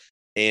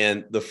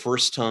 And the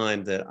first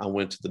time that I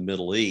went to the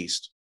Middle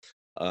East,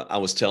 I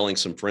was telling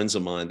some friends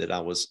of mine that I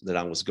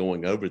was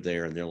going over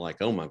there, and they're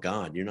like, "Oh my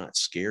God, you're not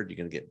scared you're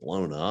going to get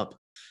blown up?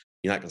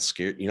 You're not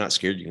scared you're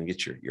going to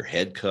get your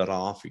head cut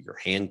off or your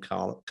hand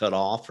cut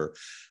off or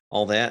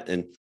all that?"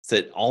 And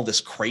said all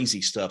this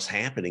crazy stuff's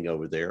happening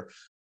over there.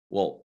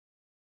 Well,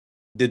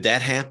 did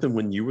that happen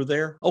when you were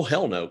there? Oh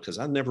hell no, because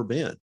I've never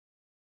been.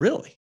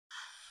 Really?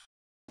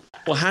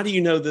 Well, how do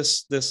you know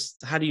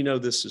how do you know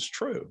this is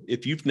true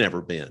if you've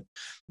never been?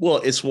 Well,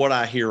 it's what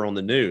I hear on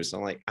the news.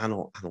 I'm like, I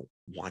don't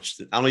I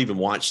don't even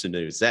watch the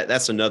news.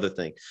 That's another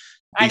thing.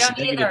 I These don't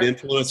negative either.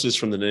 influences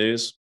from the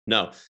news.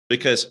 No,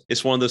 because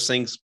it's one of those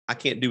things I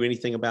can't do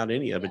anything about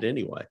any of it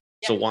anyway.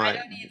 So Yeah, I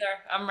don't either.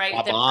 I'm right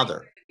why there bother?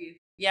 with you.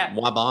 Yeah.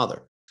 Why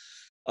bother?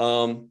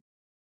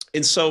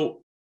 And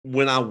so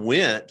when I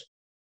went,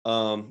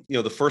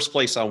 the first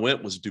place I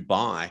went was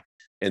Dubai,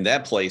 and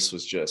that place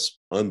was just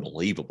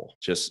unbelievable,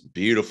 just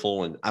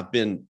beautiful. And I've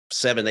been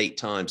 7, 8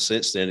 times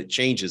since then. It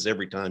changes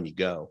every time you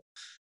go.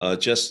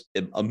 Just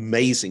an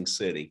amazing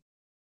city.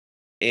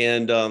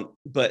 And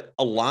but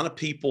a lot of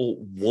people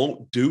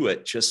won't do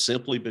it just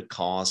simply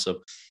because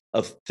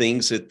of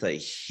things that they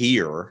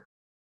hear,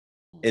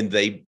 and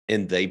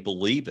they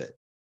believe it.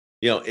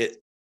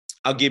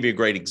 I'll give you a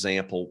great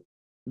example.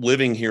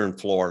 Living here in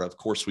Florida, of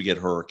course, we get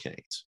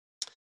hurricanes.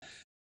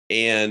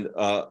 And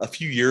a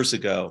few years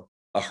ago,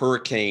 a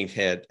hurricane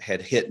had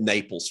hit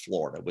Naples,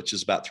 Florida, which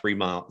is about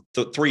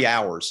 3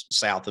 hours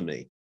south of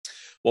me.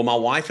 Well, my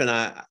wife and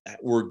I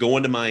were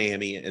going to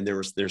Miami, and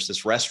there's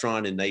this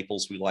restaurant in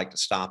Naples we like to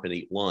stop and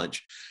eat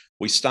lunch.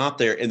 We stopped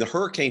there, and the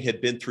hurricane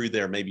had been through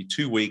there maybe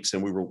 2 weeks,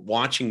 and we were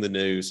watching the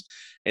news,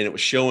 and it was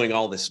showing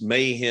all this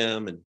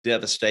mayhem and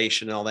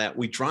devastation and all that.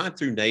 We drive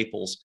through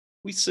Naples.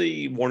 We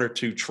see 1 or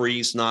 2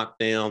 trees knocked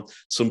down,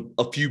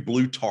 a few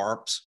blue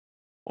tarps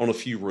on a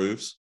few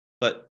roofs,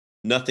 but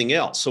nothing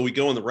else. So we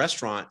go in the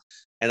restaurant,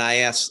 and I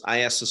asked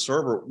the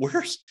server,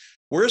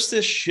 "Where's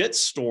this shit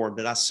storm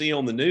that I see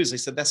on the news?" They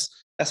said, "That's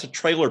a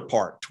trailer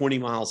park 20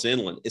 miles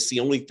inland. It's the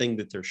only thing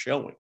that they're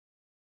showing."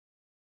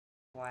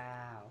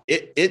 Wow.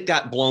 It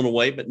got blown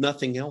away, but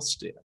nothing else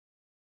did.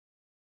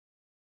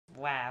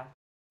 Wow.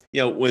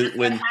 When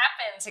What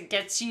happens, it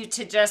gets you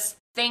to just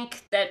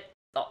think that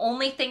the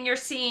only thing you're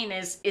seeing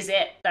is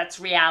it. That's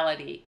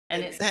reality.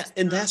 And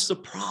that's the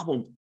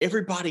problem.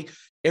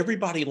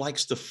 Everybody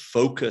likes to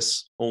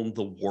focus on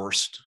the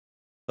worst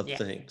of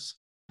things.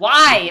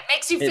 Why? It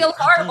makes you And feel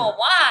horrible.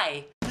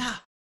 Why?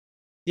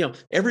 Yeah.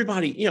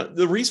 Everybody,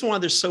 the reason why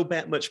there's so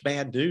much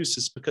bad news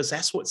is because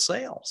that's what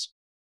sells,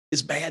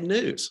 is bad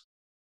news.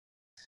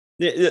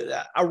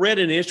 I read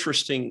an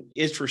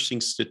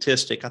interesting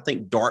statistic. I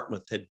think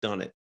Dartmouth had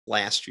done it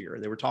last year,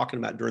 and they were talking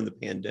about during the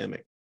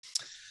pandemic.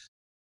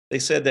 They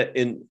said that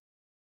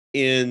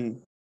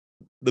in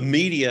the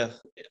media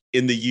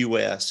in the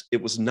US,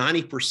 it was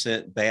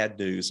 90% bad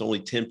news,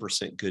 only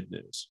 10% good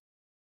news.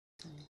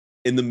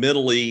 In the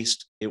Middle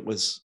East, it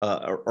was,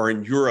 or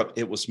in Europe,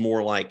 it was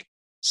more like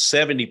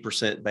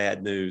 70%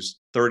 bad news,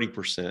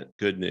 30%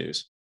 good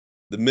news.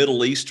 The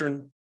Middle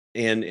Eastern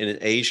and in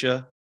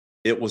Asia,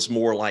 it was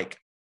more like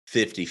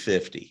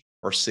 50-50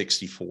 or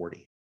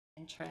 60-40.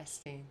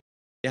 Interesting.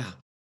 Yeah.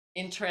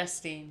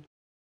 Interesting.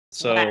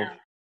 So wow.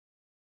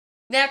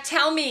 Now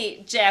tell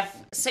me,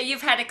 Jeff, so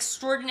you've had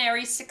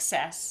extraordinary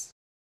success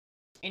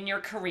in your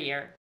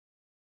career,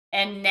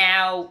 and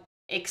now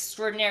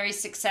extraordinary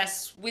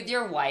success with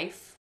your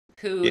wife,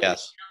 who yes. It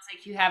sounds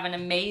like you have an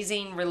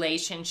amazing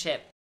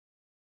relationship.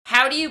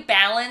 How do you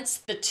balance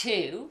the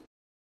two?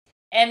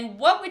 And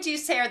what would you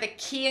say are the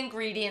key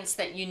ingredients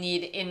that you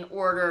need in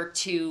order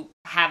to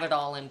have it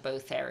all in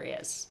both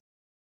areas?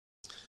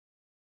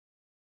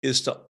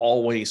 Is to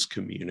always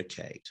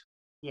communicate.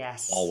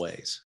 Yes.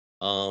 Always.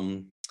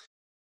 Um,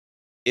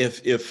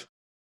 if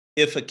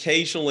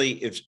occasionally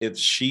if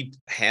she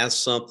has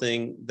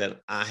something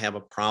that I have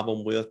a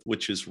problem with,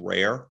 which is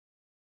rare,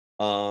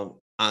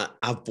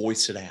 I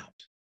voice it out.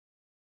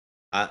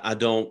 I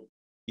don't,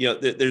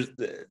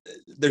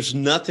 there's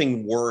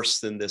nothing worse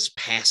than this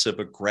passive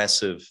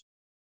aggressive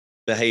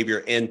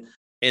behavior. And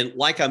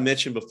like I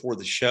mentioned before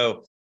the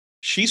show,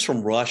 she's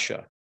from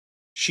Russia.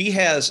 She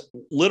has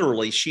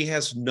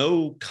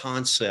no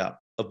concept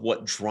of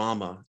what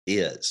drama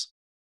is.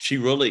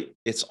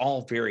 It's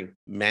all very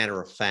matter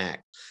of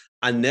fact.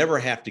 I never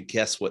have to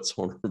guess what's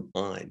on her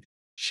mind.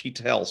 She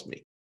tells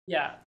me.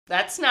 Yeah,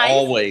 that's nice.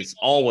 Always,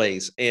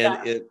 always.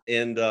 Yeah.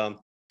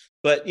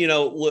 But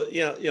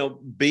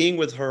being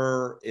with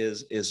her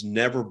is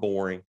never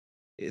boring.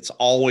 It's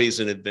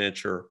always an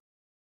adventure.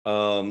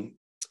 And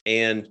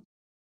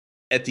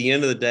at the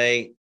end of the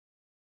day,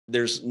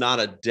 there's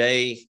not a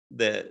day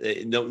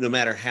that no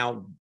matter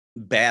how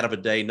bad of a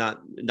day,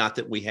 not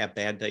that we have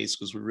bad days,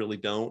 because we really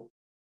don't.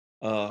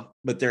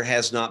 But there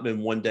has not been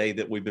one day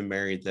that we've been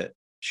married that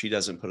she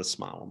doesn't put a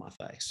smile on my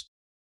face.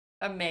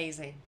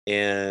 Amazing.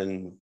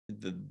 And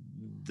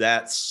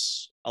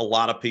that's a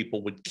lot of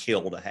people would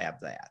kill to have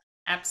that.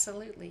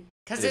 Absolutely.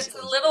 Because it's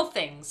the little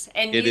things.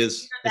 And it you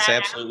is, it's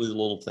absolutely the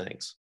little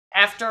things.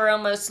 After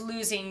almost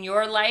losing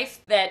your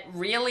life, that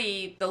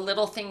really the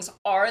little things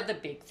are the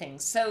big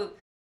things. So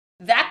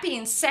that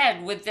being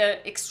said, with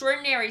the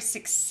extraordinary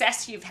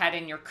success you've had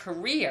in your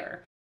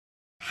career,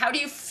 how do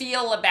you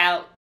feel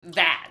about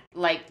that?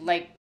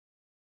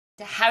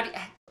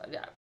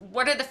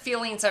 What are the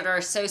feelings that are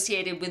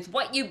associated with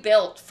what you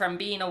built from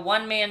being a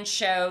one-man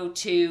show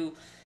to,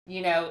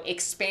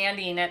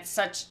 expanding at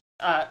such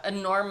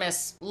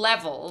enormous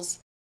levels?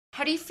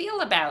 How do you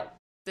feel about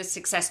the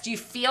success? Do you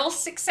feel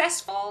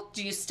successful?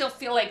 Do you still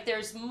feel like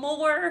there's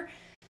more?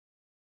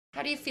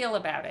 How do you feel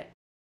about it?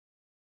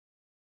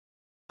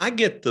 I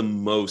get the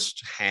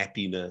most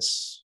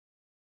happiness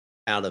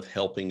out of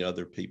helping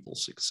other people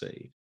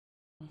succeed.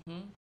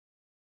 Mm-hmm.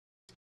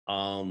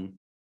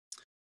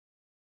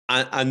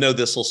 I know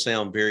this will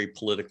sound very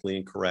politically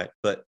incorrect,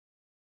 but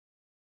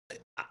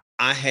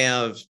I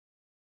have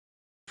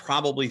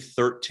probably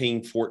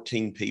 13,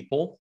 14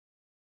 people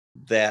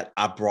that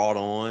I brought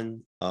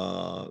on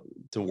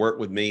to work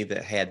with me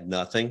that had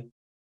nothing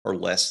or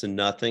less than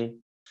nothing,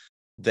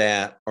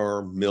 that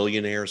are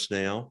millionaires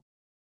now.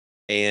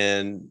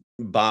 And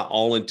by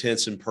all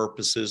intents and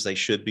purposes, they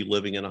should be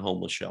living in a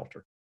homeless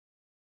shelter.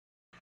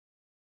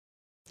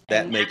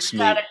 That And makes that's me,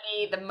 gotta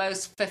be the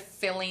most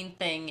fulfilling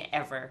thing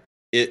ever.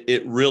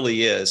 it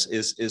really is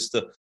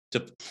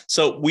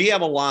so we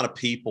have a lot of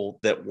people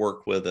that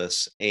work with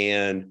us,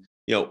 and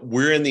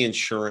we're in the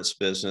insurance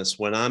business.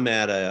 When I'm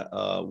at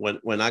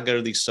when I go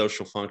to these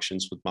social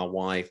functions with my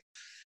wife,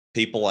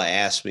 people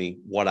ask me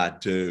what I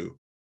do.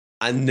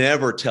 I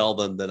never tell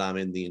them that I'm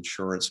in the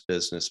insurance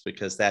business,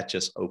 because that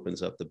just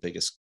opens up the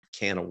biggest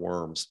can of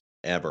worms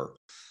ever.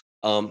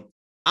 I'm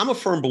a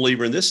firm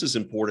believer, and this is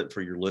important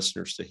for your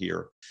listeners to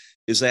hear,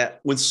 is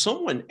that when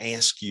someone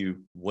asks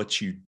you what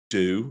you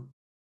do,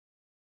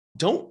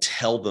 don't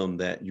tell them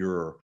that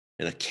you're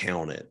an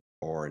accountant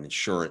or an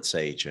insurance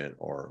agent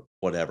or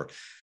whatever.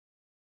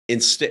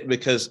 Instead,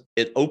 because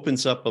it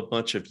opens up a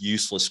bunch of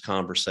useless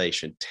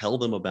conversation, tell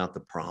them about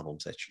the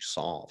problems that you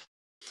solve.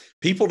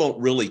 People don't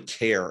really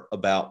care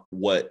about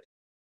what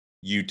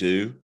you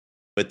do,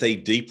 but they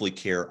deeply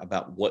care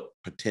about what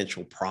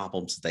potential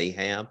problems they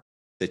have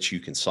that you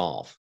can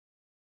solve.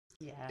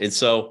 And Yes.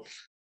 so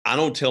I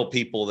don't tell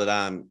people that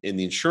I'm in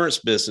the insurance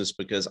business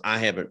because I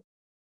haven't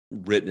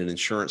written an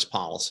insurance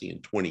policy in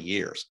 20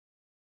 years.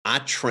 I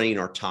train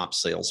our top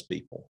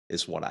salespeople,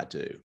 is what I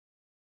do.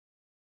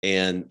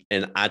 And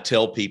I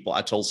tell people,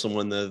 I told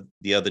someone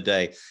the other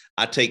day,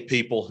 I take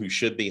people who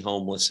should be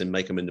homeless and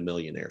make them into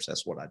millionaires.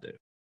 That's what I do.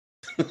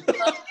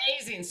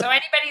 Amazing. So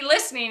anybody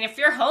listening, if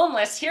you're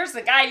homeless, here's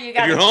the guy you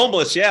got. If you're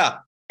homeless, yeah.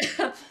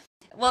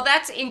 Well,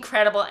 that's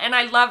incredible. And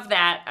I love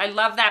that. I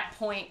love that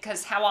point,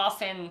 because how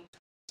often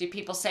do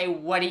people say,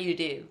 what do you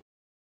do?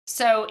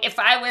 So if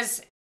I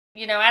was,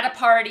 at a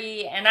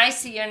party and I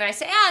see you and I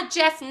say,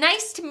 Jeff,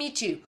 nice to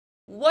meet you.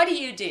 What do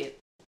you do?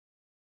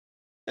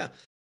 Yeah.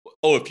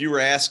 Oh, if you were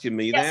asking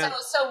me that.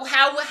 So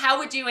how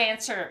would you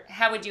answer?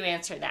 How would you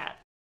answer that?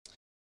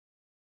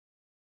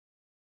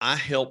 I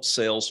help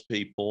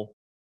salespeople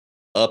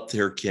up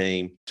their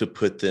game to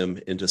put them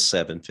into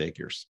seven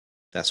figures.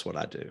 That's what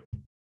I do.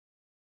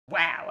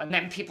 Wow. And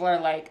then people are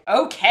like,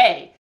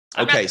 okay.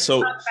 I'm not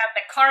so talk about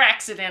the car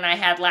accident I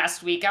had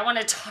last week. I want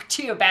to talk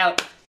to you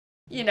about,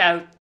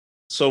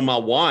 So my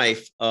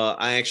wife,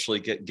 I actually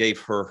gave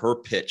her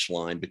pitch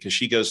line, because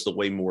she goes to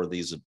way more of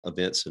these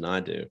events than I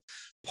do.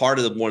 One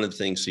of the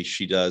things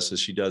she does is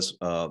she does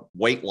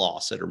weight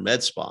loss at her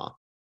med spa.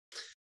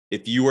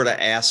 If you were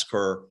to ask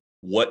her,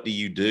 what do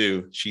you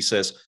do? She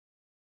says,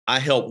 I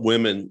help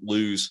women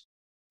lose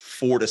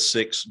 4 to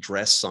 6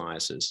 dress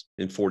sizes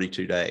in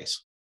 42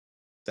 days.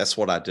 That's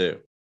what I do.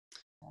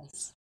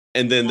 Nice.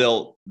 And then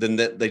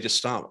they just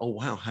stop. Oh,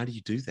 wow. How do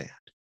you do that?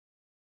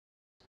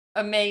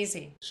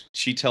 Amazing.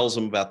 She tells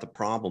them about the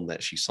problem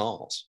that she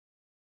solves.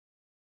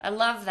 I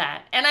love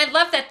that. And I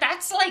love that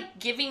that's like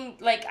giving,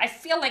 like, I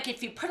feel like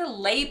if you put a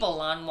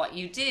label on what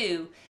you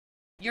do,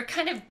 you're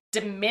kind of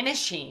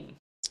diminishing.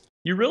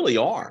 You really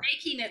are.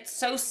 You're making it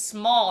so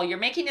small. You're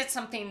making it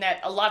something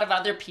that a lot of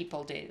other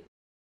people do.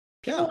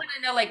 People want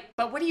to know, like,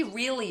 but what do you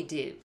really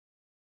do?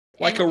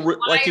 Like and why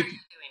like are if you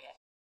doing it?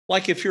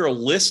 like if you're a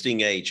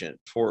listing agent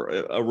for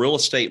a real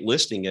estate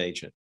listing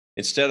agent,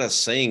 instead of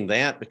saying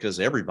that because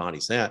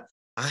everybody's that,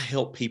 I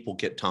help people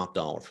get top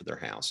dollar for their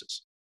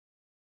houses.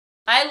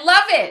 I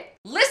love it.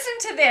 Listen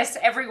to this,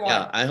 everyone.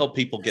 Yeah, I help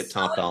people get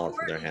top dollar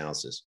for their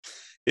houses.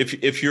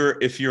 If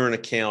you're an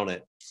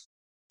accountant,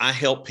 I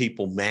help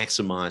people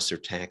maximize their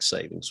tax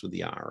savings with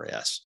the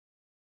IRS.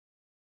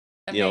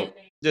 Amazing. You know,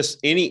 just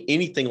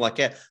anything like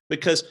that,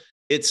 because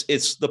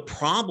it's the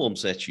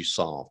problems that you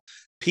solve.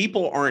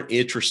 People aren't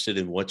interested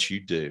in what you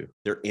do.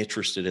 They're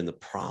interested in the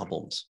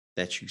problems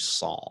that you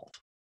solve.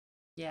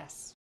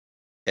 Yes.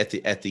 At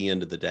the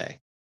end of the day.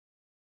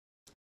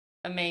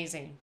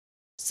 Amazing.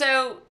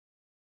 So,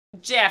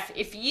 Jeff,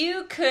 if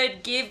you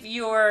could give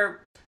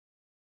your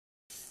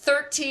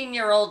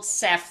 13-year-old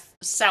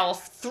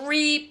self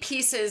 3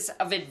 pieces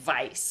of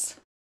advice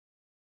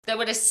that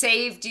would have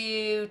saved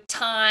you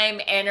time,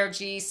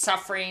 energy,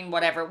 suffering,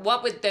 whatever,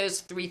 what would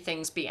those 3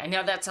 things be? I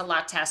know that's a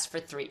lot to ask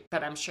for 3,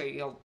 but I'm sure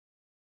you'll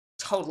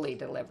totally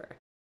deliver.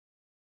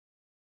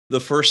 The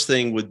first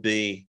thing would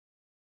be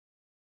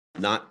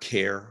not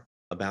care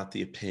about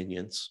the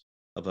opinions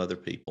of other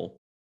people.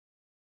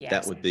 Yes.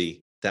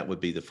 That would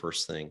be the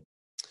first thing.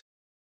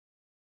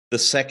 The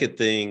second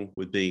thing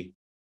would be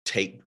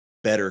take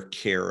better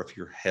care of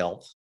your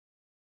health,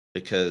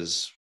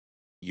 because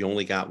you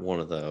only got one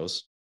of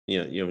those.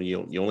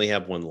 You only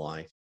have one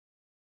life.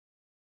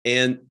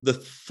 And the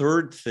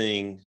third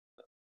thing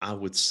I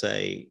would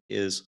say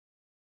is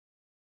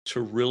to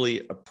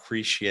really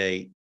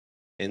appreciate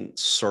and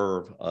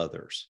serve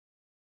others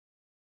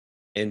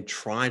and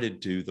try to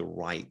do the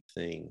right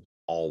thing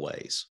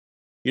always.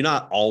 You're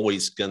not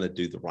always going to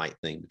do the right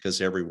thing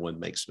because everyone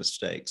makes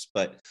mistakes,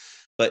 but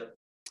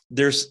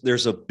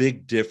there's a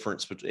big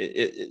difference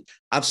between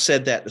I've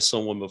said that to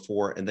someone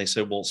before, and they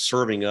said, well,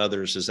 serving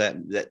others is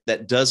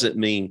that doesn't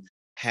mean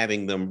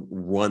having them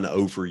run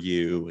over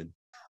you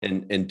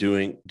and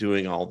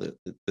doing all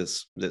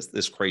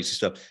this crazy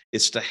stuff.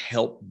 It's to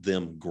help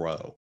them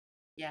grow.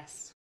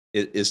 Yes.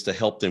 It is to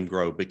help them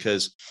grow,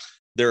 because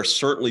there are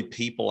certainly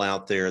people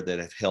out there that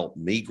have helped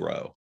me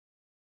grow.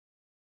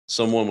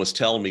 Someone was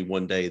telling me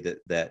one day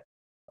that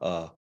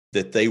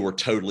they were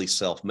totally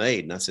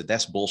self-made, and I said,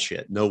 that's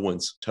bullshit. No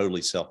one's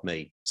totally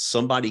self-made.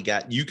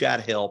 You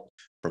got help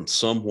from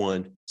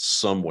someone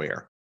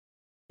somewhere.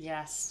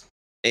 Yes.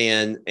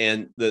 And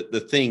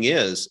the thing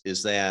is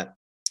that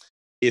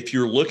if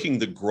you're looking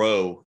to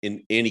grow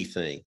in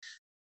anything,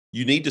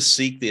 you need to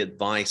seek the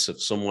advice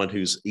of someone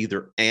who's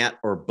either at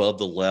or above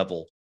the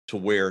level to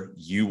where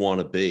you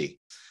want to be,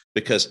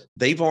 because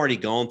they've already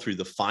gone through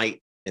the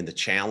fight and the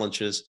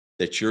challenges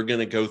that you're going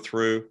to go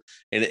through.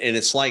 And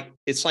it's like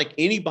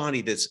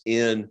anybody that's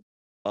in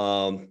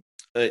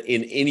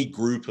any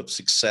group of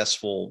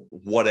successful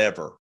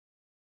whatever,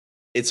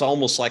 it's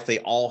almost like they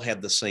all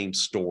have the same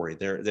story.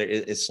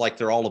 It's like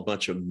they're all a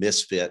bunch of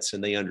misfits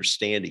and they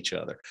understand each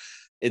other.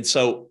 And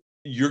so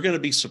you're going to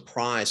be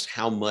surprised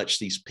how much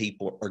these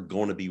people are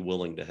going to be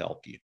willing to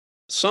help you.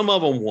 Some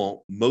of them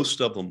won't,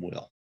 most of them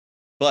will.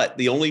 But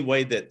the only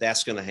way that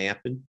that's going to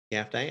happen, you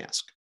have to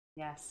ask.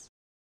 Yes.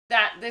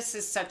 This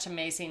is such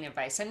amazing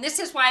advice. And this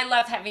is why I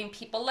love having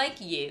people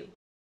like you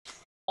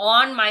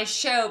on my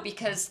show,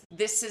 because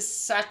this is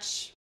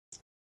such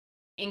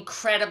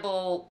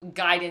incredible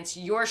guidance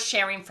you're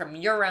sharing from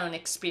your own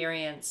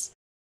experience,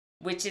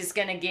 which is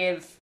going to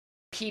give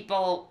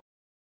people,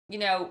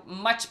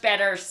 much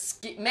better,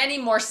 many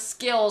more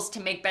skills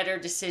to make better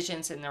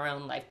decisions in their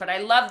own life. But I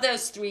love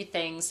those 3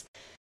 things.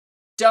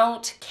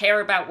 Don't care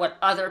about what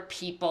other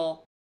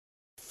people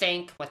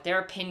think, what their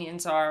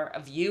opinions are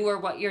of you or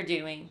what you're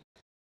doing.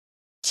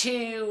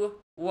 2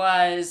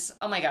 was,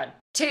 oh my God,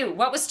 2,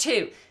 what was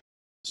 2?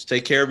 Just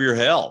take care of your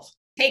health.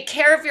 Take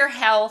care of your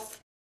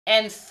health.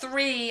 And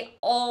 3,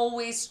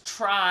 always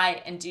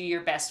try and do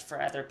your best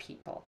for other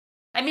people.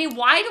 I mean,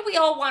 why do we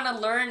all want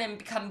to learn and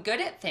become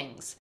good at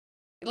things?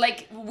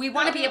 Like, we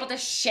want to be able to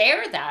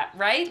share that,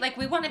 right? Like,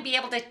 we want to be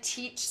able to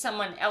teach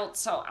someone else.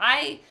 So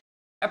I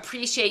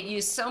appreciate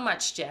you so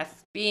much,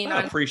 Jeff, being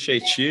on. I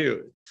appreciate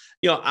you.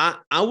 I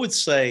would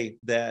say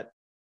that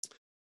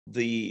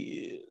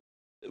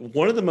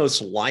one of the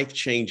most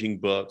life-changing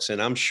books,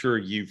 and I'm sure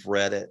you've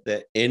read it,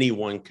 that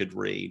anyone could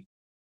read,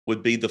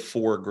 would be The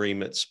 4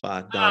 Agreements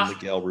by Don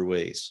Miguel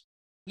Ruiz.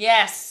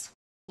 Yes.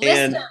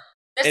 Listen,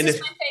 this is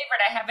my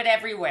favorite. I have it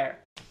everywhere.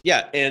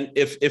 Yeah. And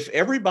if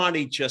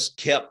everybody just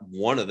kept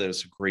one of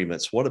those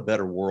agreements, what a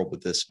better world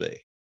would this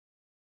be?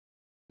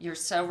 You're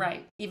so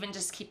right. Even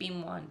just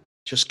keeping one.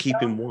 Just keep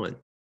him one.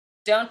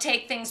 Don't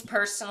take things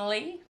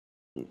personally.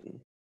 Mm-mm.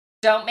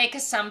 Don't make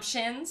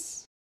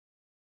assumptions.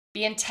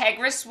 Be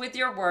integrous with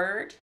your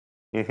word.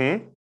 Mm-hmm.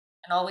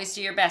 And always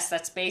do your best.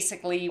 That's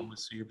basically.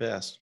 Always do your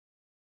best.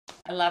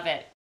 I love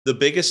it. The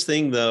biggest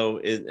thing, though,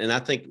 is, and I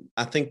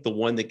think the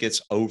one that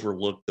gets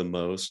overlooked the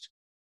most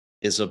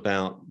is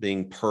about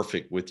being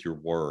perfect with your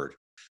word,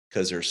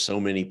 because there's so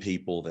many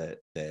people that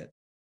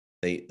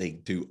they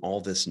do all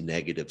this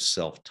negative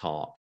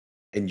self-talk,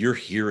 and you're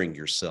hearing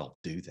yourself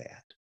do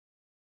that.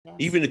 Yes.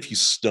 Even if you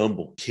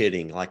stumble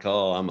kidding, like,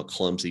 oh, I'm a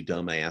clumsy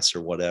dumbass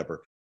or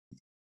whatever,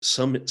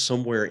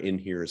 somewhere in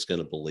here is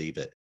going to believe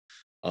it.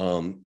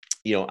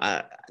 You know,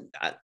 I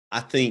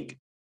think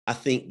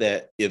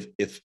that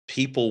if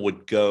people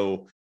would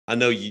go, I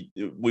know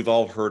we've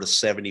all heard of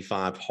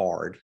 75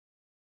 hard.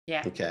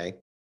 Yeah. Okay.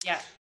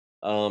 Yeah.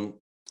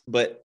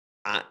 But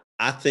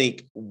I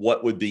think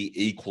what would be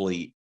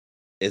equally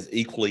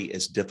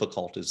as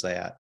difficult as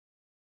that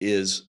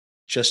is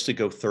just to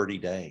go 30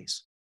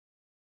 days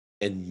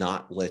and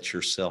not let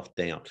yourself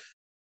down,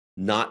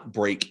 not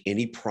break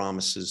any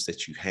promises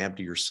that you have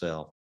to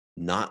yourself,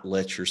 not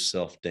let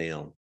yourself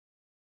down.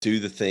 Do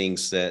the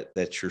things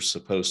that you're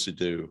supposed to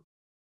do,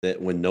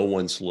 that when no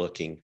one's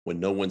looking, when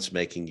no one's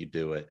making you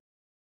do it.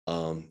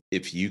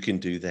 If you can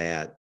do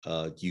that,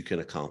 you can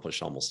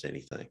accomplish almost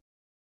anything.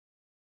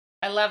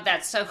 I love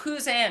that. So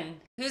who's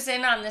in? Who's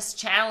in on this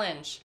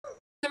challenge?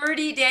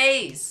 30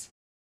 days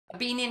of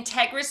being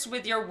integrous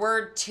with your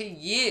word to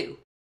you.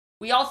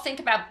 We all think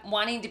about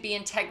wanting to be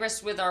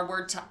integrous with our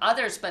word to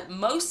others, but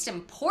most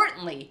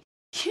importantly,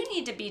 you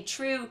need to be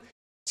true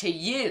to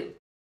you.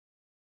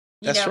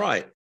 That's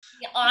right.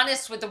 Be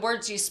honest with the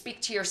words you speak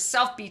to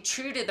yourself. Be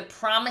true to the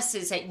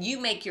promises that you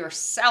make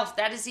yourself.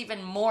 That is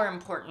even more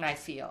important, I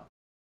feel.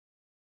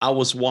 I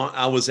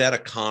was at a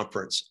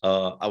conference.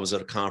 I was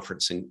at a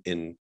conference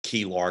in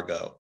Key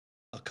Largo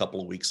a couple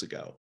of weeks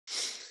ago,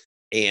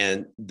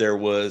 and there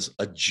was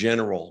a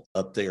general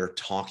up there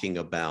talking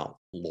about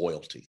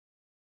loyalty.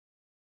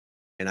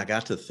 And I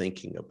got to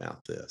thinking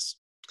about this.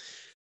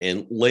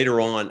 And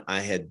later on, I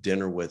had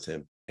dinner with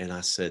him, and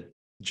I said,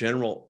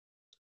 General,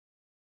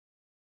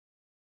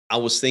 I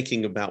was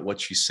thinking about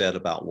what you said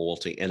about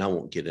loyalty, and I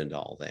won't get into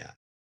all that.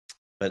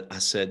 But I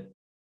said,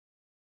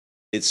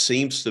 it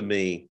seems to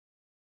me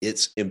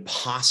it's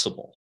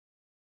impossible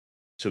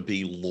to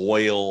be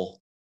loyal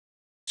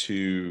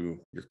to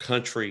your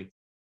country,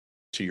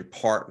 to your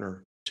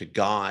partner, to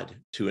God,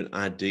 to an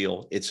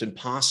ideal. It's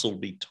impossible to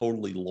be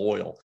totally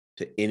loyal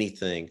to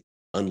anything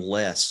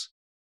unless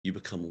you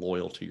become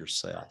loyal to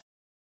yourself.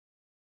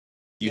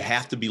 You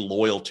have to be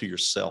loyal to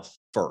yourself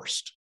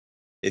first.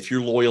 If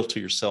you're loyal to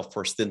yourself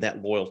first, then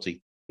that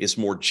loyalty is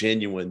more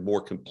genuine,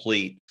 more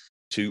complete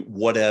to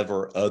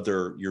whatever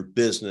other, your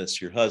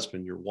business, your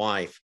husband, your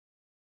wife,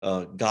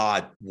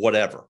 God,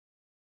 whatever.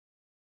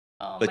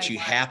 But you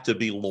have to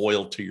be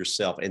loyal to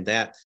yourself. And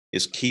that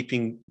is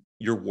keeping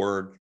your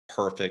word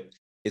perfect.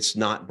 It's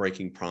not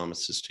breaking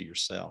promises to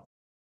yourself.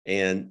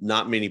 And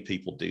not many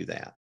people do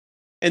that.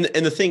 And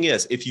the thing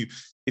is, if you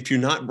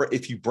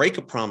break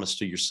a promise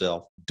to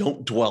yourself,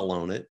 don't dwell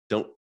on it.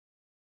 Don't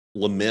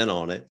lament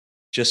on it.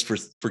 Just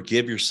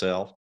forgive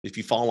yourself. If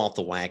you fall off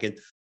the wagon,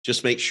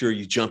 just make sure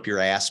you jump your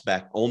ass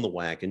back on the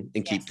wagon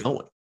and keep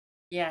going.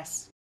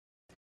 Yes.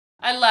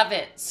 I love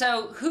it.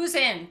 So who's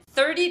in?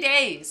 30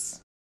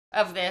 days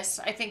of this,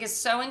 I think, is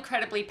so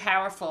incredibly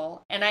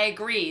powerful. And I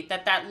agree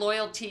that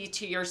loyalty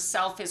to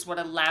yourself is what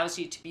allows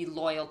you to be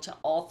loyal to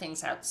all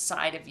things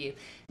outside of you.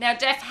 Now,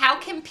 Jeff, how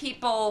can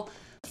people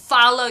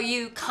follow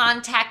you,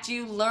 contact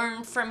you,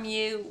 learn from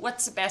you?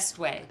 What's the best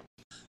way?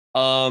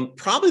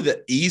 Probably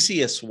the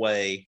easiest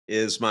way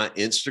is my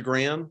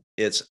Instagram.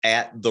 It's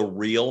at The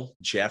Real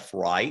Jeff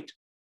Wright.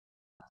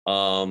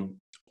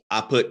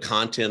 I put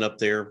content up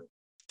there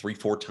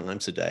 3-4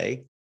 times a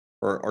day,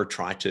 or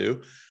try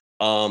to.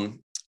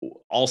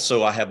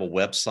 Also, I have a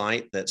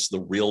website that's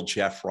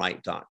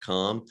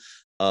therealjeffwright.com.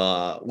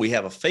 We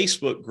have a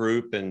Facebook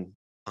group, and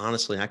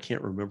honestly, I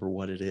can't remember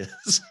what it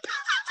is.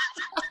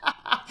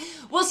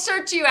 We'll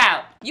search you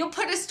out. You'll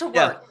put us to work.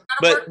 Yeah,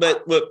 but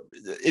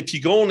if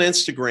you go on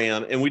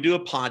Instagram, and we do a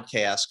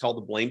podcast called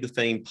the Blame to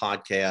Fame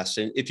podcast,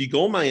 and if you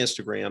go on my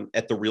Instagram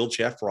at The Real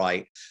Jeff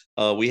Wright,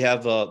 we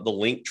have the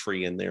link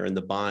tree in there in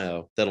the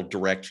bio that'll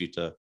direct you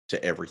to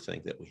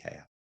everything that we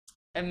have.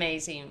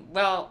 Amazing.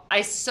 Well,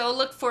 I so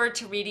look forward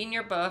to reading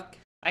your book.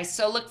 I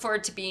so look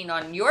forward to being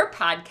on your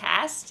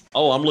podcast.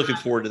 Oh, I'm looking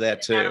forward to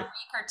that too. In a week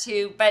or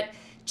two. But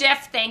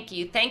Jeff, thank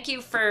you. Thank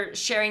you for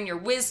sharing your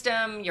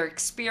wisdom, your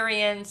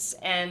experience,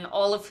 and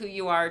all of who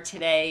you are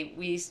today.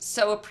 We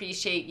so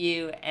appreciate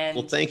you. And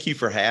well, thank you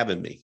for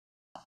having me.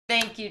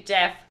 Thank you,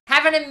 Jeff.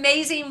 Have an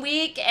amazing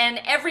week. And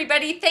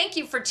everybody, thank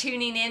you for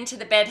tuning in to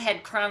the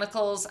Bedhead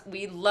Chronicles.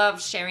 We love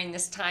sharing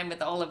this time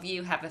with all of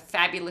you. Have a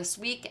fabulous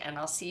week, and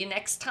I'll see you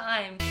next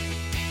time.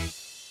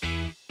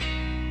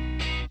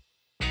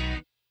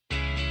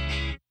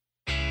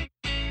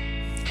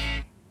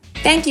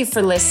 Thank you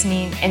for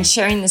listening and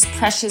sharing this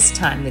precious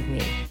time with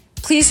me.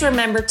 Please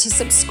remember to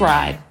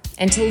subscribe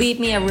and to leave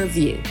me a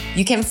review.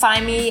 You can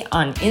find me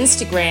on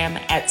Instagram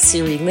at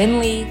Siri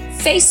Lindley,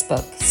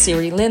 Facebook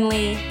Siri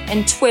Lindley,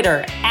 and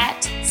Twitter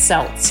at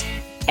Seltz,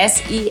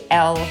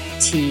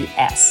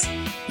 SELTS.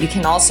 You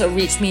can also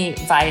reach me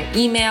via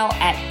email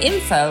at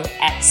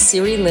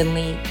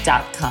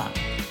info@sirilindley.com.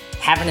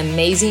 Have an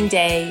amazing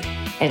day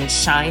and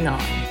shine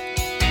on.